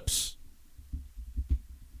the clips.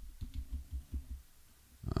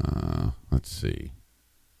 Let's see.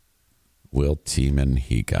 Will Tiemann,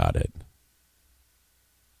 he got it.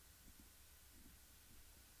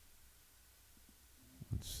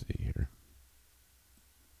 Let's see here.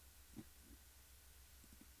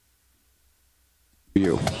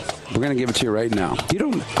 You. We're going to give it to you right now. You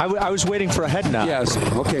don't. I was waiting for a head nod. Yes.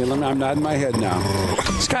 Okay. I'm nodding my head now.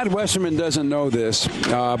 Scott Westerman doesn't know this,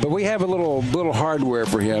 but we have a little hardware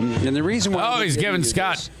for him, and the reason why. Oh, he's giving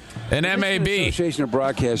Scott an MAB. The Association of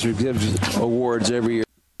Broadcasters gives awards every year.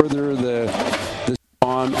 Further the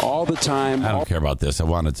on all the time. I don't care about this. I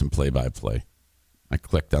wanted some play-by-play. I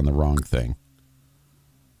clicked on the wrong thing.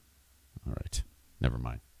 All right. Never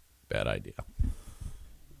mind. Bad idea.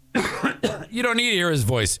 You don't need to hear his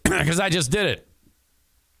voice because I just did it.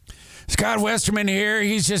 Scott Westerman here.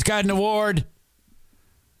 He's just got an award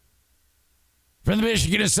from the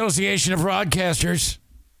Michigan Association of Broadcasters.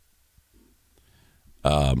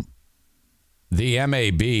 The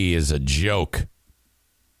MAB is a joke.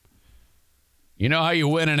 You know how you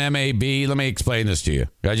win an MAB? Let me explain this to you.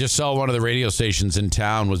 I just saw one of the radio stations in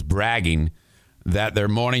town was bragging that their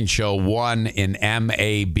morning show won an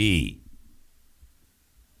MAB.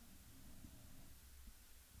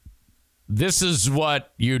 This is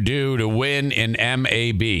what you do to win an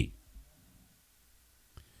MAB.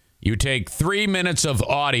 You take 3 minutes of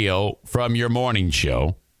audio from your morning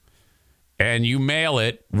show and you mail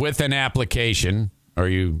it with an application, or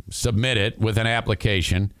you submit it with an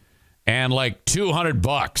application, and like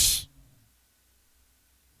 $200.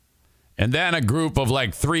 And then a group of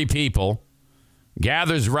like 3 people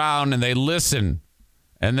gathers around and they listen.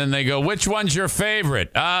 And then they go, which one's your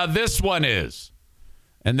favorite? This one is.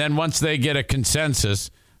 And then once they get a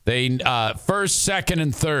consensus, they first, second,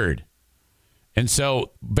 and third. And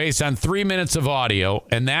so based on 3 minutes of audio,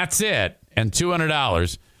 and that's it, and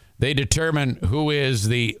 $200, they determine who is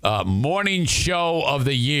the morning show of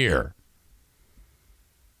the year.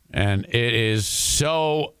 And it is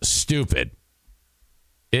so stupid.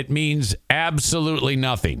 It means absolutely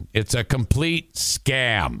nothing. It's a complete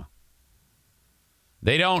scam.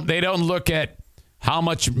 They don't look at how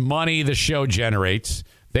much money the show generates.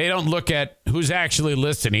 They don't look at who's actually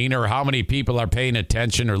listening or how many people are paying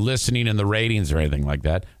attention or listening in the ratings or anything like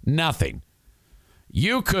that. Nothing.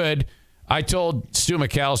 I told Stu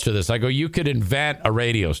McAllister this. I go, you could invent a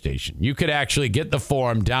radio station. You could actually get the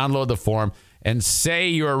form, download the form, and say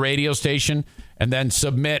you're a radio station, and then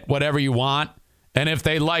submit whatever you want. And if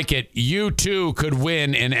they like it, you too could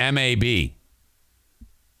win an MAB.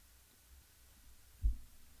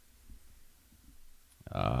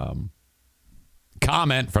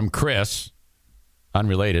 Comment from Chris,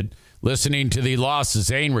 unrelated, listening to the Lost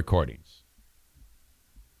Zane recordings.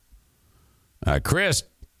 Chris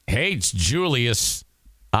hates Julius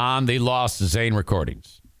on the Lost Zane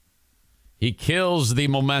recordings. He kills the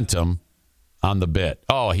momentum on the bit.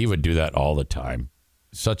 Oh, he would do that all the time.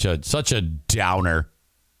 Such a downer.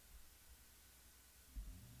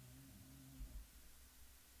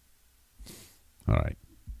 All right.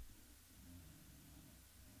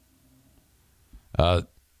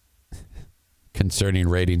 Concerning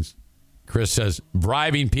ratings, Chris says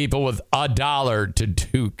bribing people with $1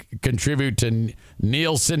 to contribute to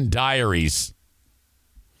Nielsen Diaries.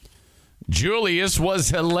 Julius was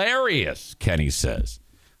hilarious, Kenny says.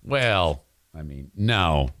 Well, I mean,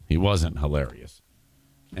 no, he wasn't hilarious.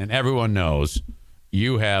 And everyone knows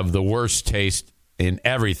you have the worst taste in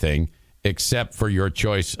everything except for your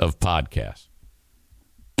choice of podcast.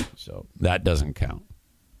 So that doesn't count.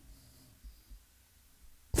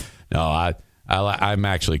 No, I'm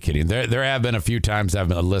actually kidding. There have been a few times I've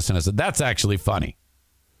been listening and said, that's actually funny.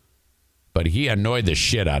 But he annoyed the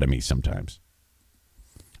shit out of me sometimes.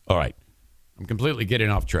 All right. I'm completely getting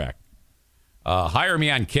off track. Hire me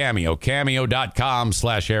on Cameo,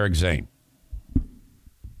 cameo.com/Eric Zane.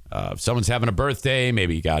 If someone's having a birthday,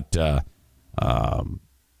 maybe you got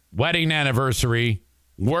wedding anniversary,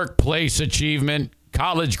 workplace achievement,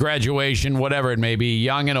 college graduation, whatever it may be,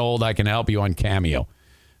 young and old, I can help you on Cameo.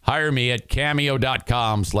 Hire me at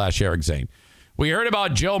cameo.com/Eric Zane. We heard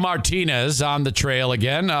about Joe Martinez on the trail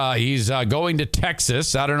again. He's going to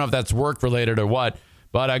Texas. I don't know if that's work related or what,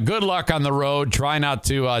 but good luck on the road. Try not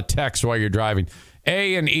to text while you're driving.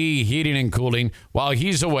 A&E Heating and Cooling. While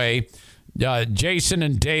he's away, Jason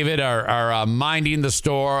and David are minding the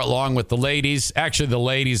store along with the ladies. Actually, the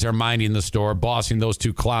ladies are minding the store, bossing those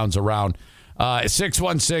two clowns around.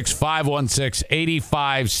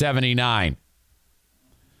 616-516-8579.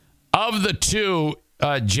 Of the two,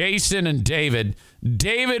 Jason and David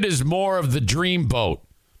is more of the dream boat.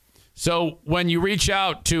 So when you reach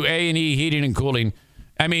out to A&E Heating and Cooling,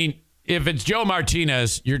 I mean, if it's Joe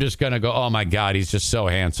Martinez, you're just going to go, oh, my God, he's just so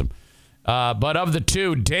handsome. But of the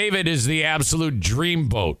two, David is the absolute dream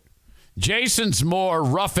boat. Jason's more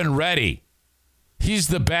rough and ready. He's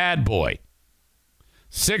the bad boy.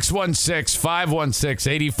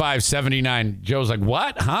 616-516-8579. Joe's like,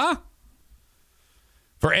 what? Huh?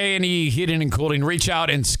 For A&E Heating and Cooling, reach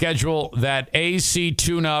out and schedule that AC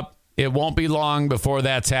tune-up. It won't be long before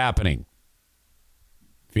that's happening.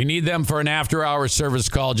 If you need them for an after-hours service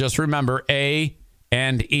call, just remember A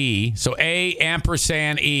and E. So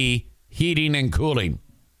A&E, Heating and Cooling.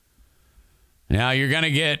 Now you're going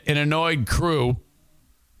to get an annoyed crew.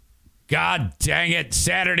 God dang it,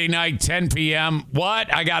 Saturday night, 10 p.m.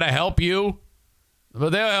 What? I got to help you?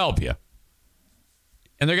 But they'll help you.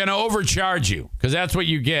 And they're going to overcharge you because that's what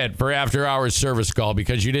you get for after-hours service call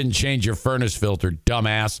because you didn't change your furnace filter,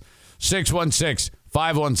 dumbass.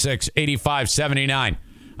 616-516-8579.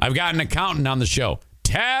 I've got an accountant on the show.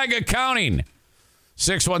 Tag Accounting.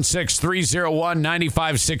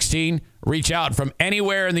 616-301-9516. Reach out from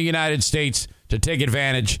anywhere in the United States to take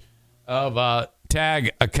advantage of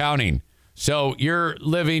Tag Accounting. So you're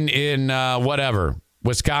living in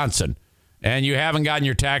Wisconsin, and you haven't gotten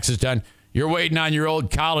your taxes done. You're waiting on your old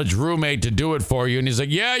college roommate to do it for you. And he's like,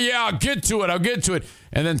 yeah, I'll get to it.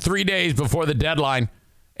 And then 3 days before the deadline,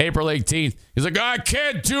 April 18th, he's like, I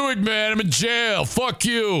can't do it, man. I'm in jail. Fuck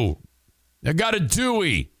you. I got a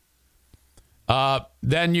Dewey.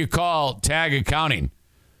 Then you call Tag Accounting.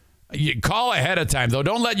 You call ahead of time, though.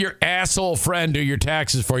 Don't let your asshole friend do your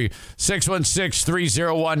taxes for you.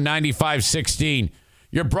 616-301-9516.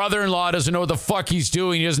 Your brother-in-law doesn't know what the fuck he's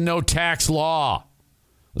doing. He doesn't know tax law.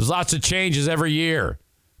 There's lots of changes every year.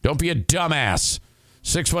 Don't be a dumbass.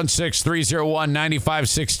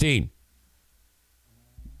 616-301-9516.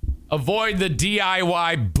 Avoid the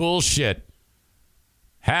DIY bullshit.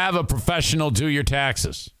 Have a professional do your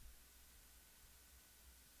taxes.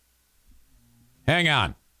 Hang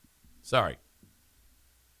on. Sorry.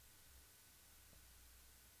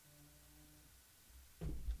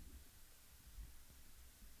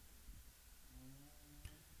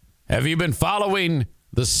 Have you been following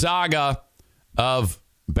the saga of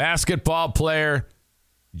basketball player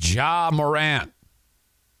Ja Morant?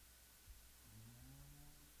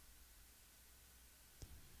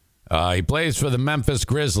 He plays for the Memphis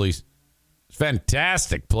Grizzlies.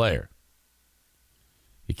 Fantastic player.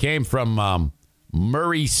 He came from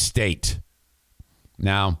Murray State.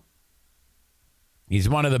 Now, he's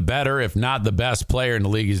one of the better, if not the best player in the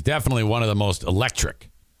league. He's definitely one of the most electric.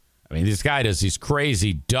 I mean, this guy does these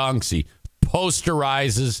crazy dunks. He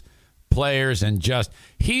posterizes players and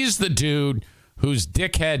he's the dude whose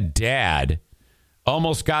dickhead dad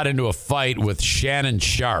almost got into a fight with Shannon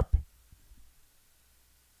Sharp,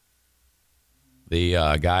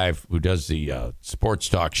 the guy who does the sports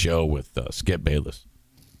talk show with Skip Bayless.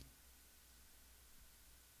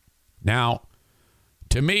 Now,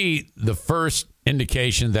 to me, the first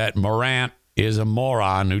indication that Morant is a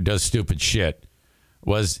moron who does stupid shit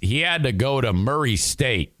was he had to go to Murray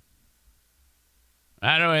State.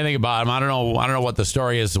 I don't know anything about him. I don't know what the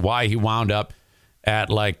story is, why he wound up at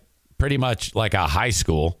pretty much like a high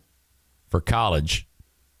school for college.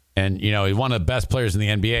 And, he's one of the best players in the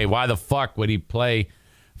NBA. Why the fuck would he play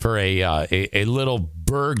for a little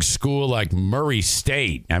burg school like Murray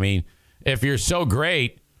State? I mean, if you're so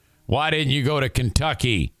great, why didn't you go to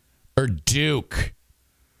Kentucky or Duke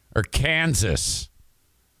or Kansas?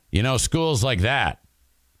 Schools like that.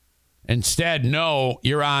 Instead, no,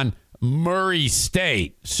 you're on Murray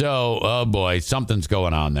State. So, oh boy, something's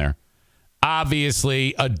going on there.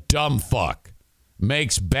 Obviously, a dumb fuck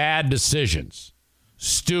makes bad decisions.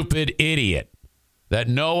 Stupid idiot that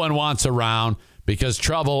no one wants around because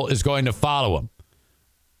trouble is going to follow him.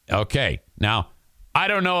 Okay, now, I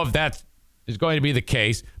don't know if that is going to be the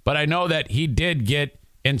case, but I know that he did get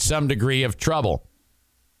in some degree of trouble.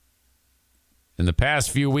 In the past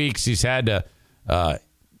few weeks, he's had to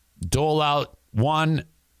dole out 1-2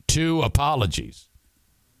 apologies.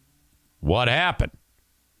 What happened?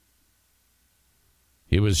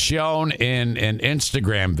 He was shown in an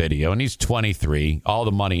Instagram video, and he's 23, all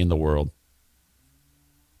the money in the world.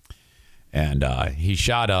 And he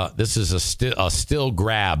shot this is a still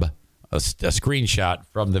grab, a screenshot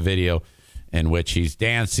from the video in which he's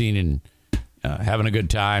dancing and having a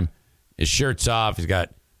good time. His shirt's off. He's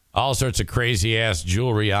got all sorts of crazy ass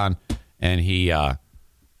jewelry on, and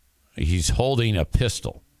he's holding a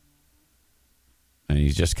pistol. And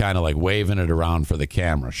he's just kind of like waving it around for the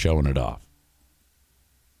camera, showing it off.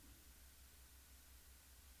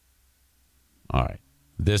 All right.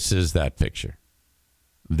 This is that picture.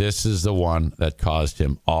 This is the one that caused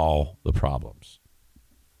him all the problems.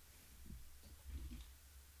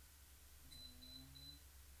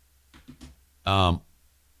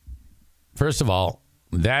 First of all,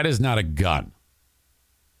 that is not a gun.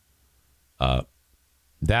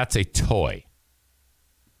 That's a toy.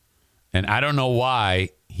 And I don't know why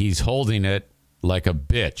he's holding it like a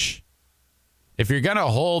bitch. If you're going to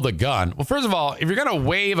hold a gun, well, first of all, if you're going to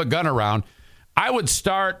wave a gun around, I would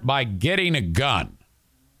start by getting a gun.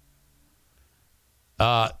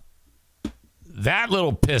 That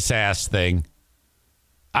little piss-ass thing,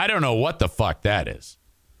 I don't know what the fuck that is.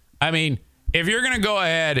 I mean, if you're going to go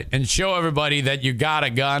ahead and show everybody that you got a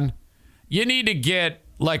gun, you need to get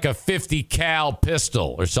like a 50 cal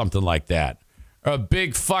pistol or something like that. Or a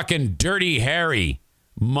big fucking Dirty Harry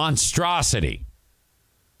monstrosity.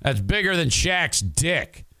 That's bigger than Shaq's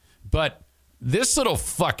dick. But this little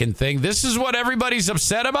fucking thing, this is what everybody's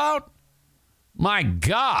upset about? My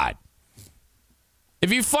God.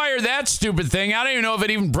 If you fire that stupid thing, I don't even know if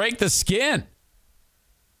it even break the skin.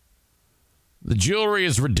 The jewelry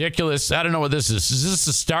is ridiculous. I don't know what this is. Is this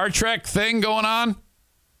a Star Trek thing going on?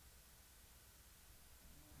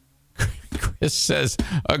 Chris says,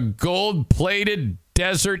 a gold-plated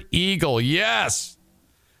Desert Eagle. Yes.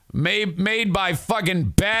 Made by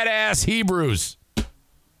fucking badass Hebrews.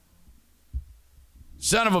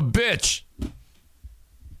 Son of a bitch.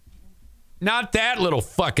 Not that little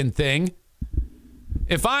fucking thing.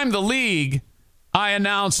 If I'm the league, I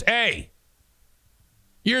announce, hey,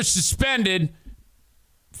 you're suspended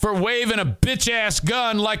for waving a bitch-ass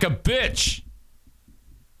gun like a bitch.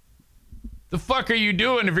 The fuck are you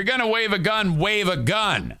doing? If you're going to wave a gun, wave a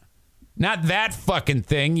gun. Not that fucking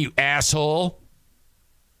thing, you asshole.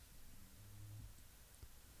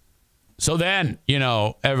 So then,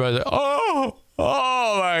 everybody, oh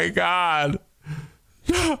my God.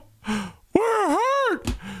 We're hurt.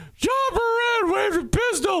 Ja Morant waved a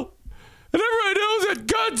pistol. And everybody knows that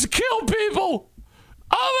guns kill people.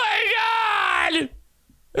 Oh my God.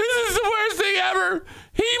 This is the worst thing ever.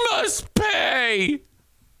 He must pay.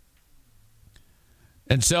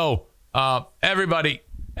 And so everybody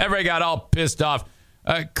got all pissed off.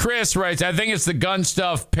 Chris writes, I think it's the gun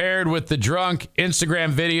stuff paired with the drunk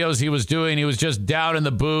Instagram videos he was doing. He was just down in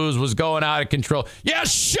the booze, was going out of control. Yeah,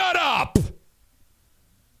 shut up!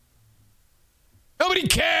 Nobody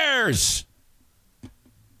cares.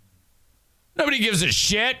 Nobody gives a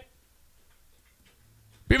shit.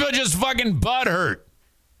 People are just fucking butthurt.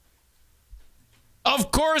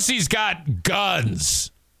 Of course he's got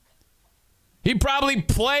guns. He probably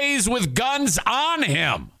plays with guns on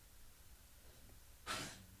him.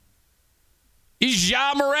 He's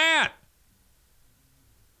Ja Morant.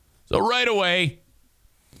 So right away,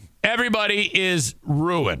 everybody is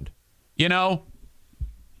ruined. You know?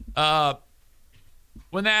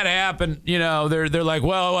 When that happened, you know, they're like,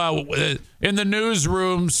 well, in the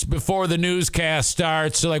newsrooms before the newscast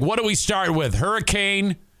starts, they're like, what do we start with?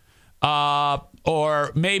 Hurricane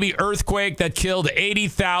or maybe earthquake that killed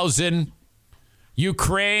 80,000,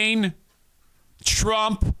 Ukraine,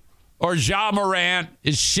 Trump, or Ja Morant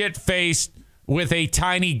is shit-faced with a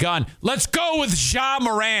tiny gun. Let's go with Ja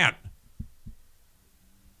Morant.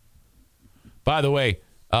 By the way,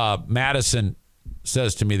 Madison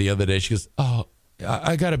says to me the other day, she goes, oh,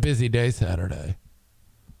 I got a busy day Saturday.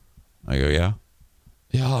 I go, yeah?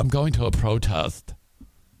 Yeah, I'm going to a protest.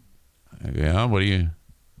 I go, yeah, what are you?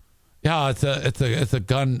 Yeah, it's a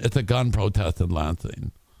gun protest in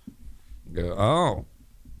Lansing. I go, oh.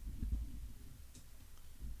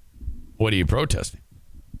 What are you protesting?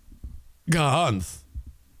 Guns.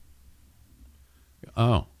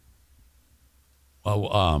 Oh.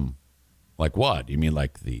 Well, like what? You mean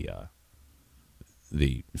like the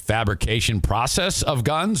fabrication process of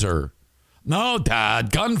guns, or no,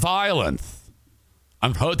 Dad, gun violence.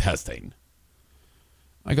 I'm protesting.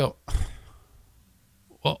 I go,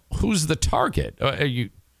 well, who's the target?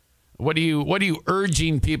 What are you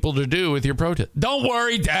urging people to do with your protest? Don't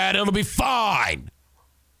worry, Dad, it'll be fine.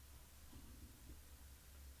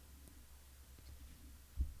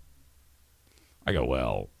 I go,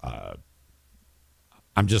 well,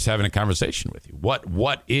 I'm just having a conversation with you.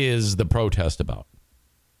 What is the protest about?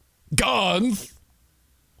 Guns.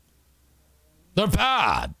 They're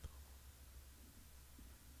bad.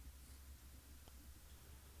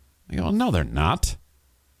 I go, no, they're not.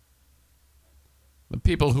 The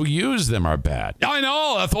people who use them are bad. I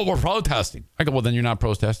know, that's what we're protesting. I go, well, then you're not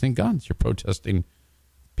protesting guns. You're protesting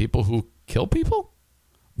people who kill people?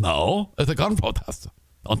 No, it's a gun protest.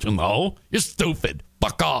 Don't you know? You're stupid.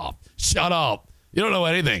 Fuck off. Shut up. You don't know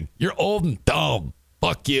anything. You're old and dumb.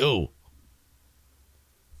 Fuck you.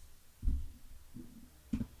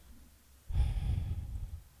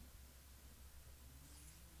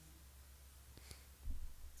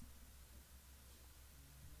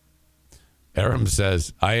 Aram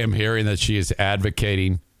says, I am hearing that she is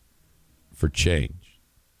advocating for change.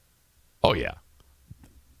 Oh, yeah.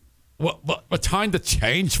 What time to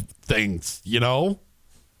change things, you know?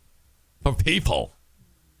 For people.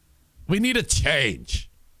 We need a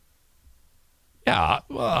change. Yeah,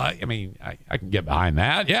 well, I mean, I can get behind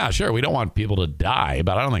that. Yeah, sure, we don't want people to die,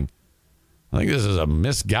 but I think this is a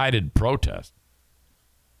misguided protest.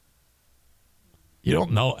 You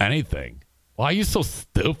don't know anything. Why are you so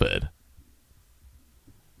stupid?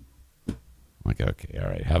 Okay, all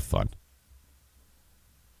right, have fun.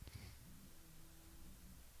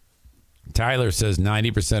 Tyler says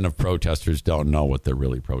 90% of protesters don't know what they're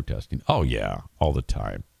really protesting. Oh, yeah, all the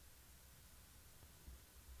time.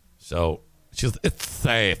 So it's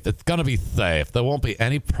safe. It's going to be safe. There won't be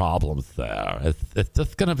any problems there. It's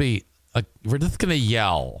just going to be, we're just going to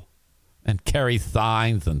yell and carry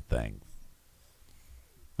signs and things.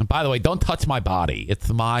 And by the way, don't touch my body. It's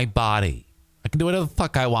my body. I can do whatever the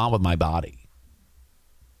fuck I want with my body.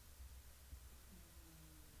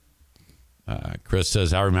 Chris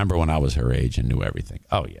says, I remember when I was her age and knew everything.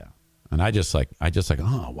 Oh, yeah. And I just like,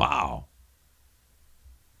 oh, wow.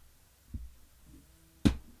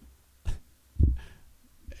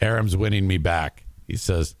 Aram's winning me back. He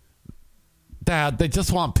says, Dad, they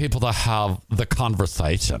just want people to have the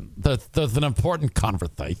conversation. There's an important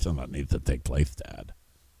conversation that needs to take place, Dad.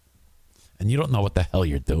 And you don't know what the hell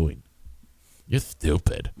you're doing. You're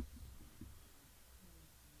stupid.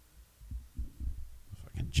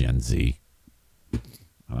 Fucking Gen Z.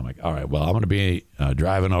 And I'm like, all right, well, I'm going to be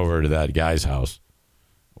driving over to that guy's house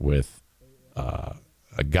with a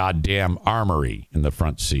goddamn armory in the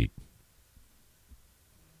front seat.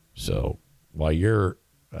 So while you're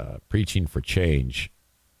preaching for change,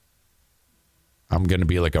 I'm going to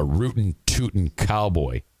be like a rootin' tootin'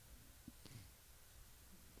 cowboy.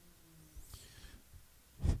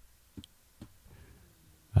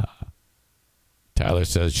 Tyler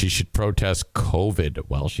says she should protest COVID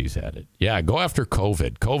while she's at it. Yeah, go after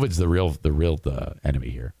COVID. COVID's the real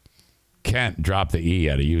enemy here. Kent, drop the E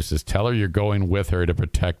out of you. Says, tell her you're going with her to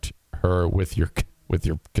protect her with your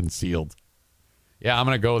concealed. Yeah, I'm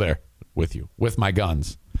going to go there with you, with my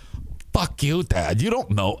guns. Fuck you, Dad. You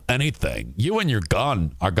don't know anything. You and your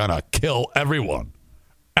gun are going to kill everyone.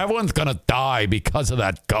 Everyone's going to die because of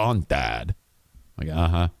that gun, Dad. Like,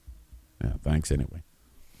 uh-huh. Yeah, thanks anyway.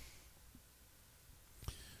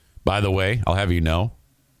 By the way, I'll have you know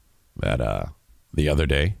that the other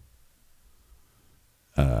day,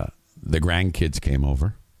 the grandkids came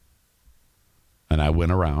over, and I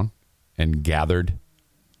went around and gathered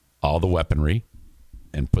all the weaponry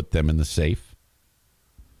and put them in the safe.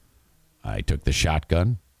 I took the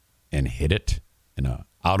shotgun and hid it in a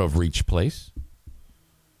out-of-reach place,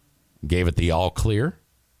 gave it the all clear,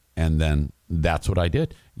 and then that's what I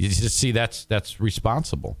did. You just see that's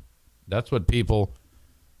responsible. That's what people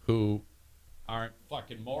who aren't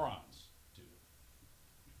fucking morons do.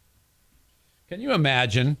 Can you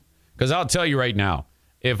imagine? Because I'll tell you right now,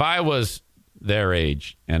 if I was their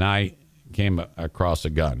age and I came across a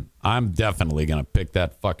gun, I'm definitely going to pick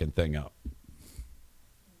that fucking thing up.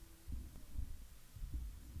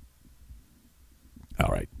 All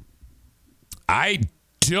right. I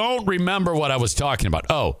don't remember what I was talking about.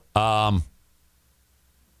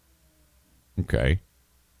 Okay.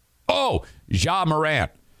 Oh, Ja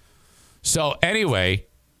Morant. So anyway,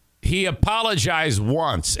 he apologized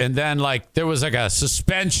once, and then there was a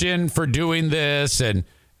suspension for doing this, and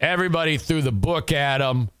everybody threw the book at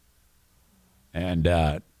him. And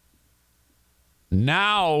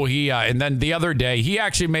now and then the other day, he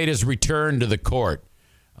actually made his return to the court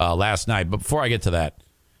last night. But before I get to that,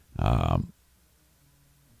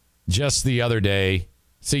 just the other day,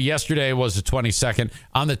 see, yesterday was the 22nd.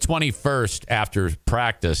 On the 21st, after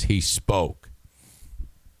practice, he spoke.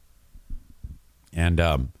 And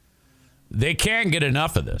they can't get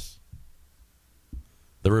enough of this.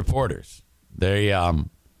 The reporters, they all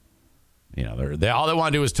they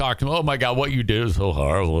want to do is talk to him. Oh my God, what you do is so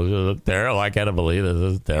horrible, it's terrible. I can't believe this.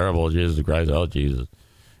 This is terrible. Jesus Christ, oh Jesus.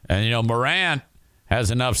 And Morant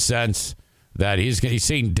has enough sense that he's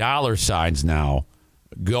seeing dollar signs now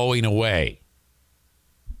going away.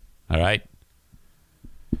 All right.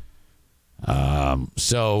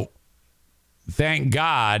 So thank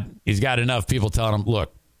God he's got enough people telling him,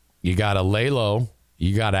 look, you got to lay low.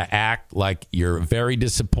 You got to act like you're very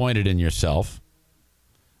disappointed in yourself.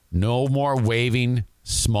 No more waving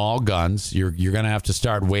small guns. You're going to have to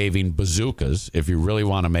start waving bazookas if you really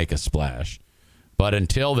want to make a splash. But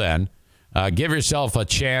until then, give yourself a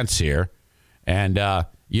chance here. And,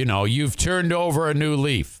 you've turned over a new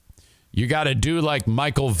leaf. You got to do like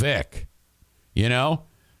Michael Vick.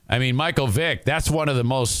 Michael Vick, that's one of the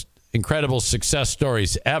most incredible success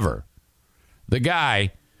stories ever. The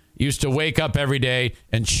guy used to wake up every day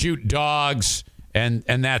and shoot dogs, and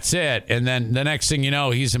that's it. And then the next thing you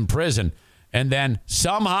know, he's in prison. And then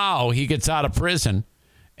somehow he gets out of prison,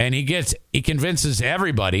 and he convinces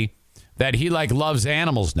everybody that he loves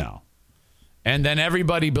animals now. And then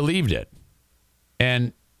everybody believed it.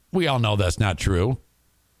 And we all know that's not true.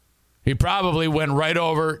 He probably went right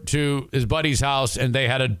over to his buddy's house, and they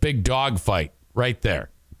had a big dog fight right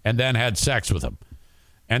there, and then had sex with him.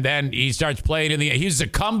 And then he starts playing he's the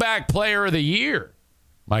comeback player of the year,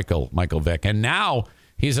 Michael Vick. And now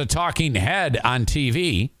he's a talking head on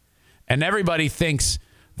TV, and everybody thinks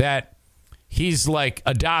that he's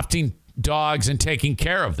adopting dogs and taking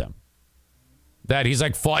care of them. That he's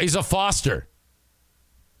he's a foster.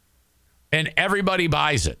 And everybody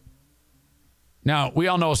buys it. Now, we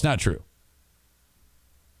all know it's not true.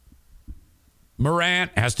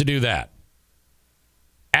 Morant has to do that.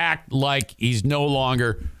 Act like he's no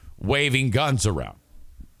longer waving guns around,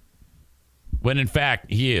 when in fact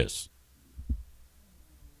he is.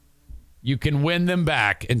 You can win them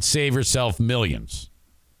back and save yourself millions.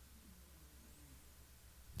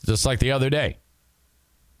 Just like the other day.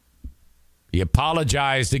 He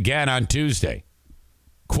apologized again on Tuesday.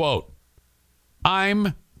 Quote,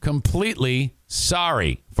 I'm completely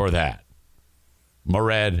sorry for that,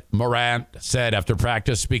 Morant said after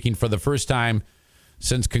practice, speaking for the first time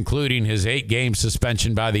since concluding his 8-game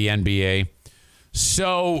suspension by the NBA.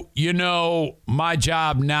 So, my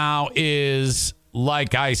job now is,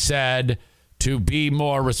 like I said, to be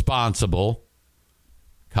more responsible,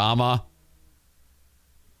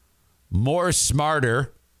 more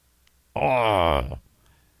smarter, and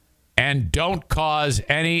don't cause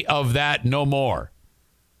any of that no more.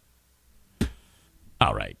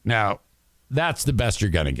 All right. Now, that's the best you're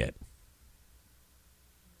going to get.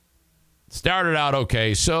 Started out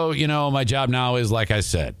okay. So, my job now is, like I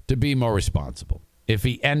said, to be more responsible. If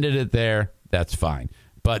he ended it there, that's fine.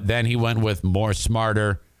 But then he went with more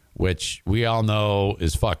smarter, which we all know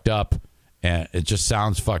is fucked up. And it just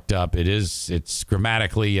sounds fucked up. It's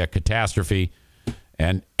grammatically a catastrophe.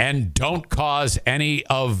 And don't cause any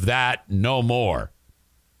of that no more.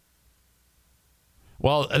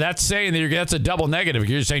 Well, that's saying that's a double negative.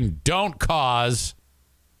 You're saying don't cause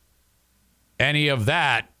any of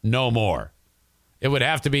that no more. It would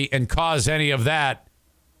have to be and cause any of that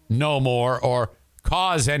no more, or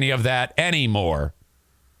cause any of that anymore.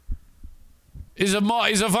 He's a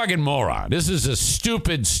fucking moron. This is a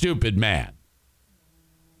stupid man.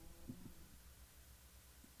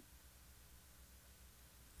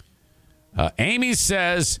 Amy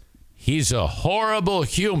says he's a horrible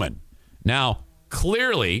human. Now,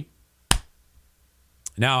 clearly,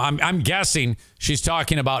 I'm guessing she's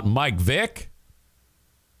talking about Mike Vick.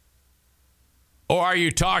 Or are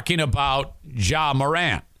you talking about Ja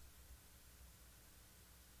Morant?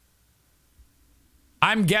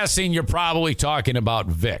 I'm guessing you're probably talking about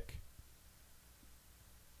Vic.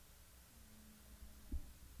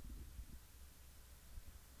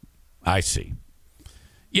 I see.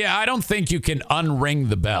 Yeah, I don't think you can unring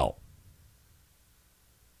the bell.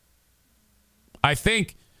 I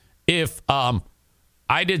think if I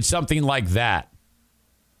did something like that,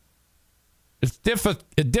 it's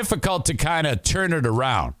difficult to kind of turn it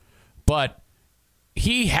around. But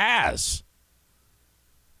he has.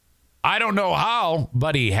 I don't know how,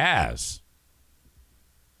 but he has.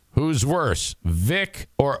 Who's worse, Vic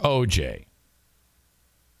or OJ?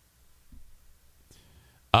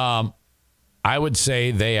 I would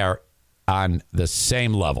say they are on the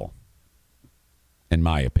same level, in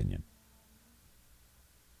my opinion.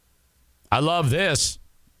 I love this.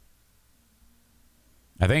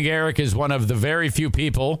 I think Eric is one of very few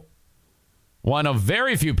people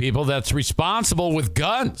that's responsible with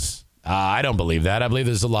guns. I don't believe that. I believe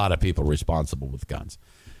there's a lot of people responsible with guns.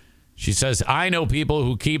 She says, I know people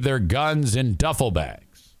who keep their guns in duffel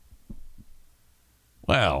bags.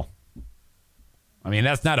 Well, I mean,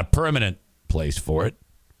 that's not a permanent place for it.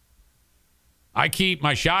 I keep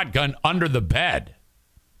my shotgun under the bed.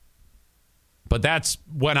 But that's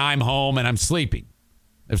when I'm home and I'm sleeping.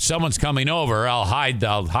 If someone's coming over, I'll hide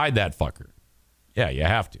that fucker. Yeah, you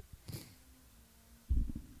have to.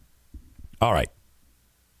 All right.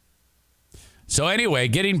 So anyway,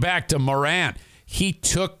 getting back to Morant, he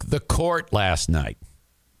took the court last night.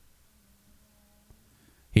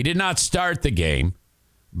 He did not start the game,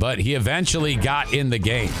 but he eventually got in the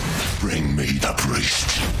game. Bring me the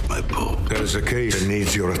priest, my pope. There is a case that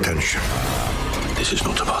needs your attention. This is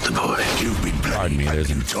not about the boy. You've been Pardon me, there's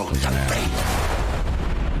an ad.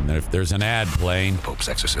 And if there's an ad playing, Pope's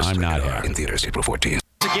Exorcist, I'm not happy. In theaters April 14th.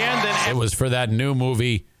 It was for that new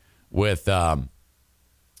movie with the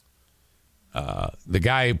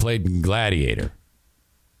guy who played Gladiator,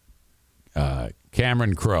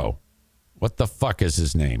 Cameron Crowe. What the fuck is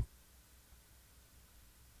his name?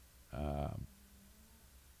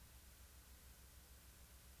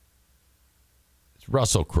 It's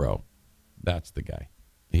Russell Crowe. That's the guy.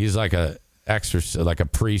 He's like a exorcist, like a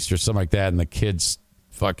priest or something like that, and the kid's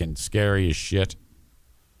fucking scary as shit.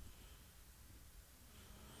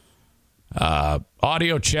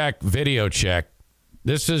 Audio check, video check.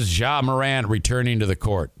 This is Ja Morant returning to the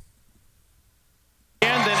court.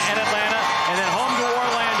 And then in Atlanta, and then home to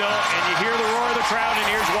Orlando, and you hear the roar of the crowd, and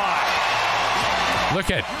here's why. Look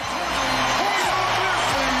at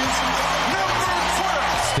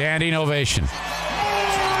standing ovation.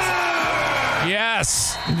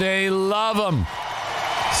 Yes, they love him.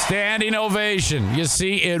 Standing ovation. You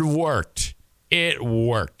see, it worked. It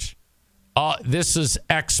worked. This is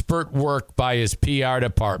expert work by his PR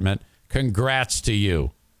department. Congrats to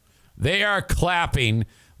you. They are clapping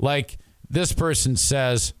like this person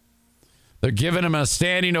says. They're giving him a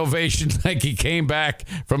standing ovation like he came back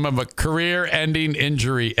from a career-ending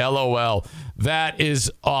injury. LOL. That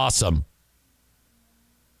is awesome.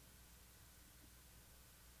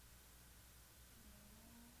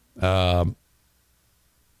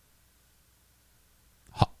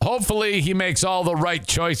 Hopefully he makes all the right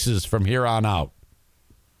choices from here on out.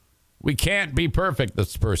 We can't be perfect,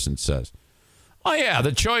 this person says. Oh, yeah,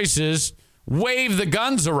 the choice is wave the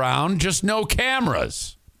guns around, just no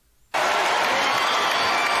cameras.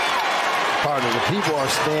 Partner, the people are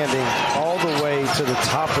standing all the way to the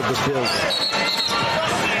top of the building.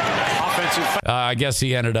 I guess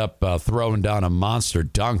he ended up throwing down a monster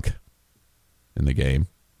dunk in the game.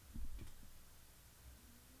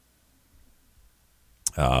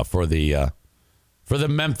 For the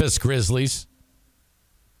Memphis Grizzlies.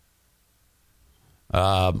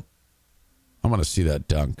 I want to see that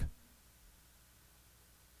dunk.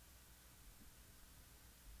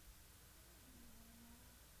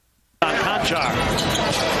 Conchar.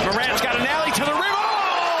 Morant's got an alley to the rim.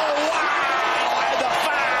 Oh, wow! And the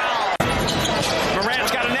foul.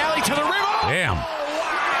 Morant's got an alley to the rim. Oh, damn.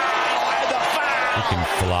 Wow! And the foul. He can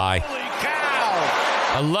fly. Holy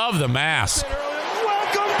cow. I love the mask.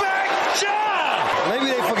 Welcome back, John. Maybe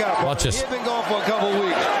they forgot. Watch this. He's been gone for a couple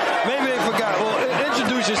weeks. Maybe they forgot. Well,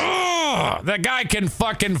 introduce yourself. That guy can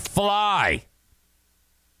fucking fly.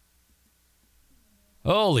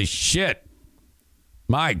 Holy shit.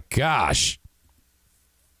 My gosh.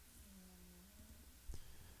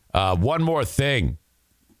 One more thing.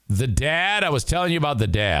 The dad, I was telling you about the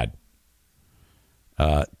dad.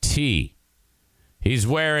 T. He's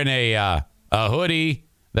wearing a hoodie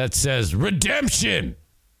that says redemption.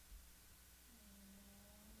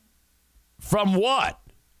 From what?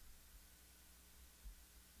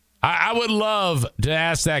 I would love to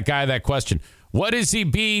ask that guy that question. What is he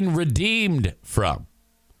being redeemed from?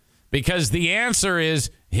 Because the answer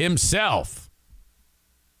is himself.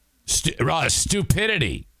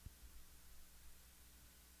 Stupidity.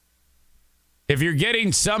 If you're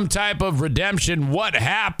getting some type of redemption, what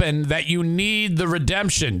happened that you need the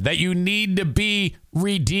redemption, that you need to be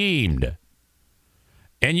redeemed?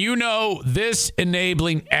 And you know this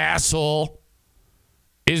enabling asshole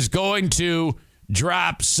is going to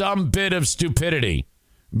drop some bit of stupidity,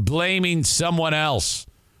 blaming someone else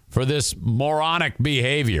for this moronic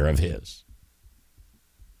behavior of his.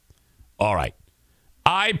 All right.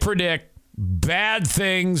 I predict bad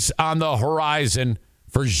things on the horizon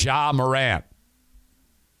for Ja Morant.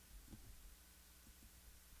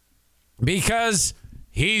 Because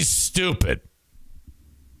he's stupid.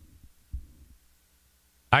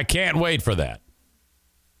 I can't wait for that.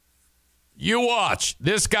 You watch.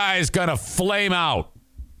 This guy is going to flame out.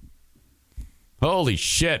 Holy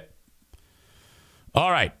shit.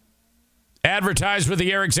 All right. Advertise with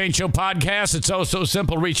the Eric Zane Show podcast. It's so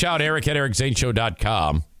simple. Reach out, Eric at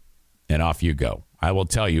ericzaneshow.com, and off you go. I will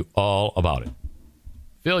tell you all about it.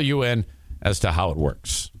 Fill you in as to how it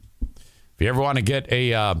works. If you ever want to get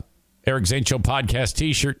a Eric Zane Show podcast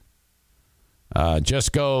t-shirt,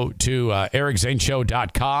 just go to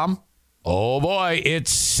ericzaneshow.com. Oh, boy, it's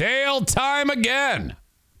sale time again.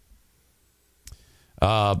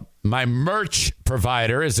 My merch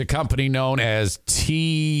provider is a company known as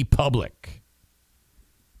T Public,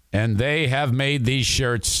 and they have made these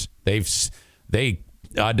shirts. They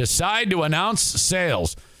decide to announce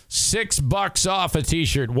sales. $6 off a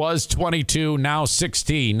t-shirt was $22, now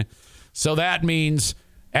 $16. So that means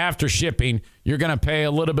after shipping, you're going to pay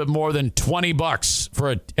a little bit more than $20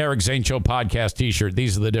 for a Eric Zane Show podcast t-shirt.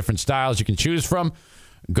 These are the different styles you can choose from.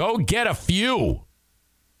 Go get a few,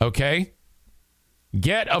 okay?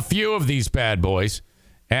 Get a few of these bad boys,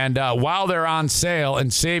 and while they're on sale,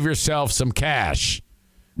 and save yourself some cash.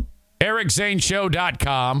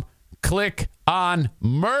 ericzaneshow.com. Click on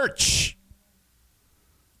merch.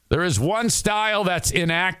 There is one style that's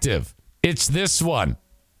inactive. It's this one.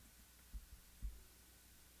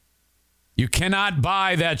 You cannot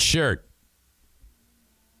buy that shirt.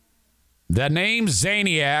 The name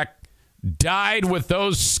Zaniac died with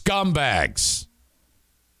those scumbags.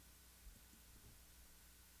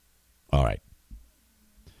 All right.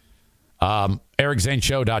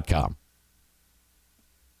 ericzaneshow.com.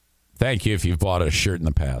 Thank you if you've bought a shirt in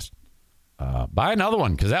the past. Buy another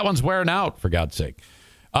one, because that one's wearing out, for God's sake.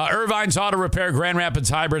 Irvine's Auto Repair, Grand Rapids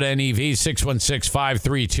Hybrid and EV,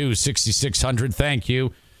 616-532-6600. Thank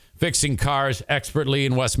you. Fixing cars expertly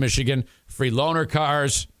in West Michigan. Free loaner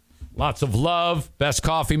cars. Lots of love. Best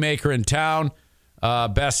coffee maker in town.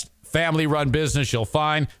 Best family-run business you'll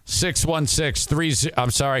find.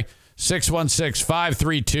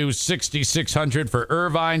 616-532-6600 for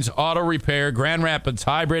Irvine's Auto Repair, Grand Rapids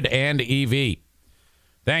Hybrid and EV.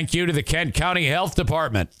 Thank you to the Kent County Health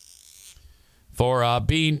Department for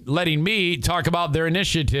letting me talk about their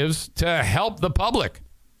initiatives to help the public.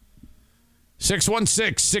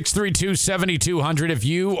 616-632-7200. If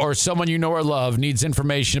you or someone you know or love needs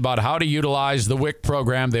information about how to utilize the WIC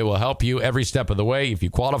program, they will help you every step of the way. If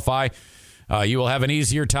you qualify, you will have an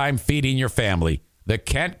easier time feeding your family. The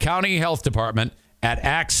Kent County Health Department at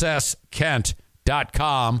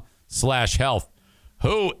accesskent.com/health.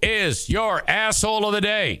 Who is your asshole of the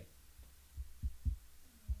day?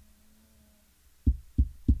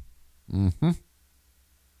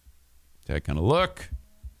 Taking a look.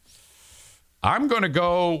 I'm going to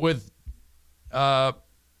go with Ja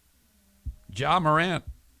Morant.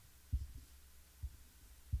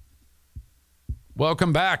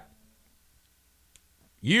 Welcome back.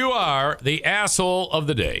 You are the asshole of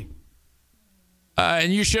the day.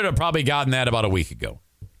 And you should have probably gotten that about a week ago.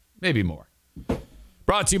 Maybe more.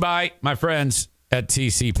 Brought to you by my friends at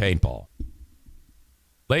TC Paintball.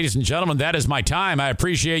 Ladies and gentlemen, that is my time. I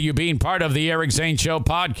appreciate you being part of the Eric Zane Show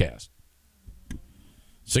podcast.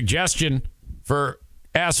 Suggestion for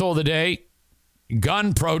asshole of the day,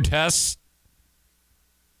 gun protests.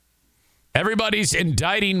 Everybody's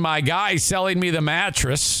indicting my guy selling me the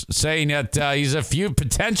mattress, saying that he's a few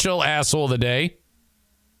potential asshole of the day.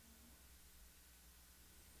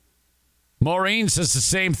 Maureen says the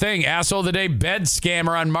same thing. Asshole of the day, bed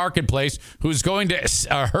scammer on Marketplace who's going to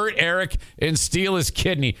hurt Eric and steal his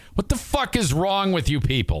kidney. What the fuck is wrong with you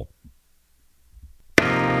people?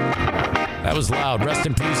 That was loud. Rest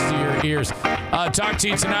in peace to your ears. Talk to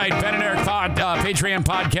you tonight. Ben and Eric Patreon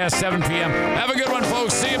podcast, 7 p.m. Have a good one,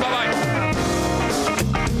 folks. See you. Bye-bye.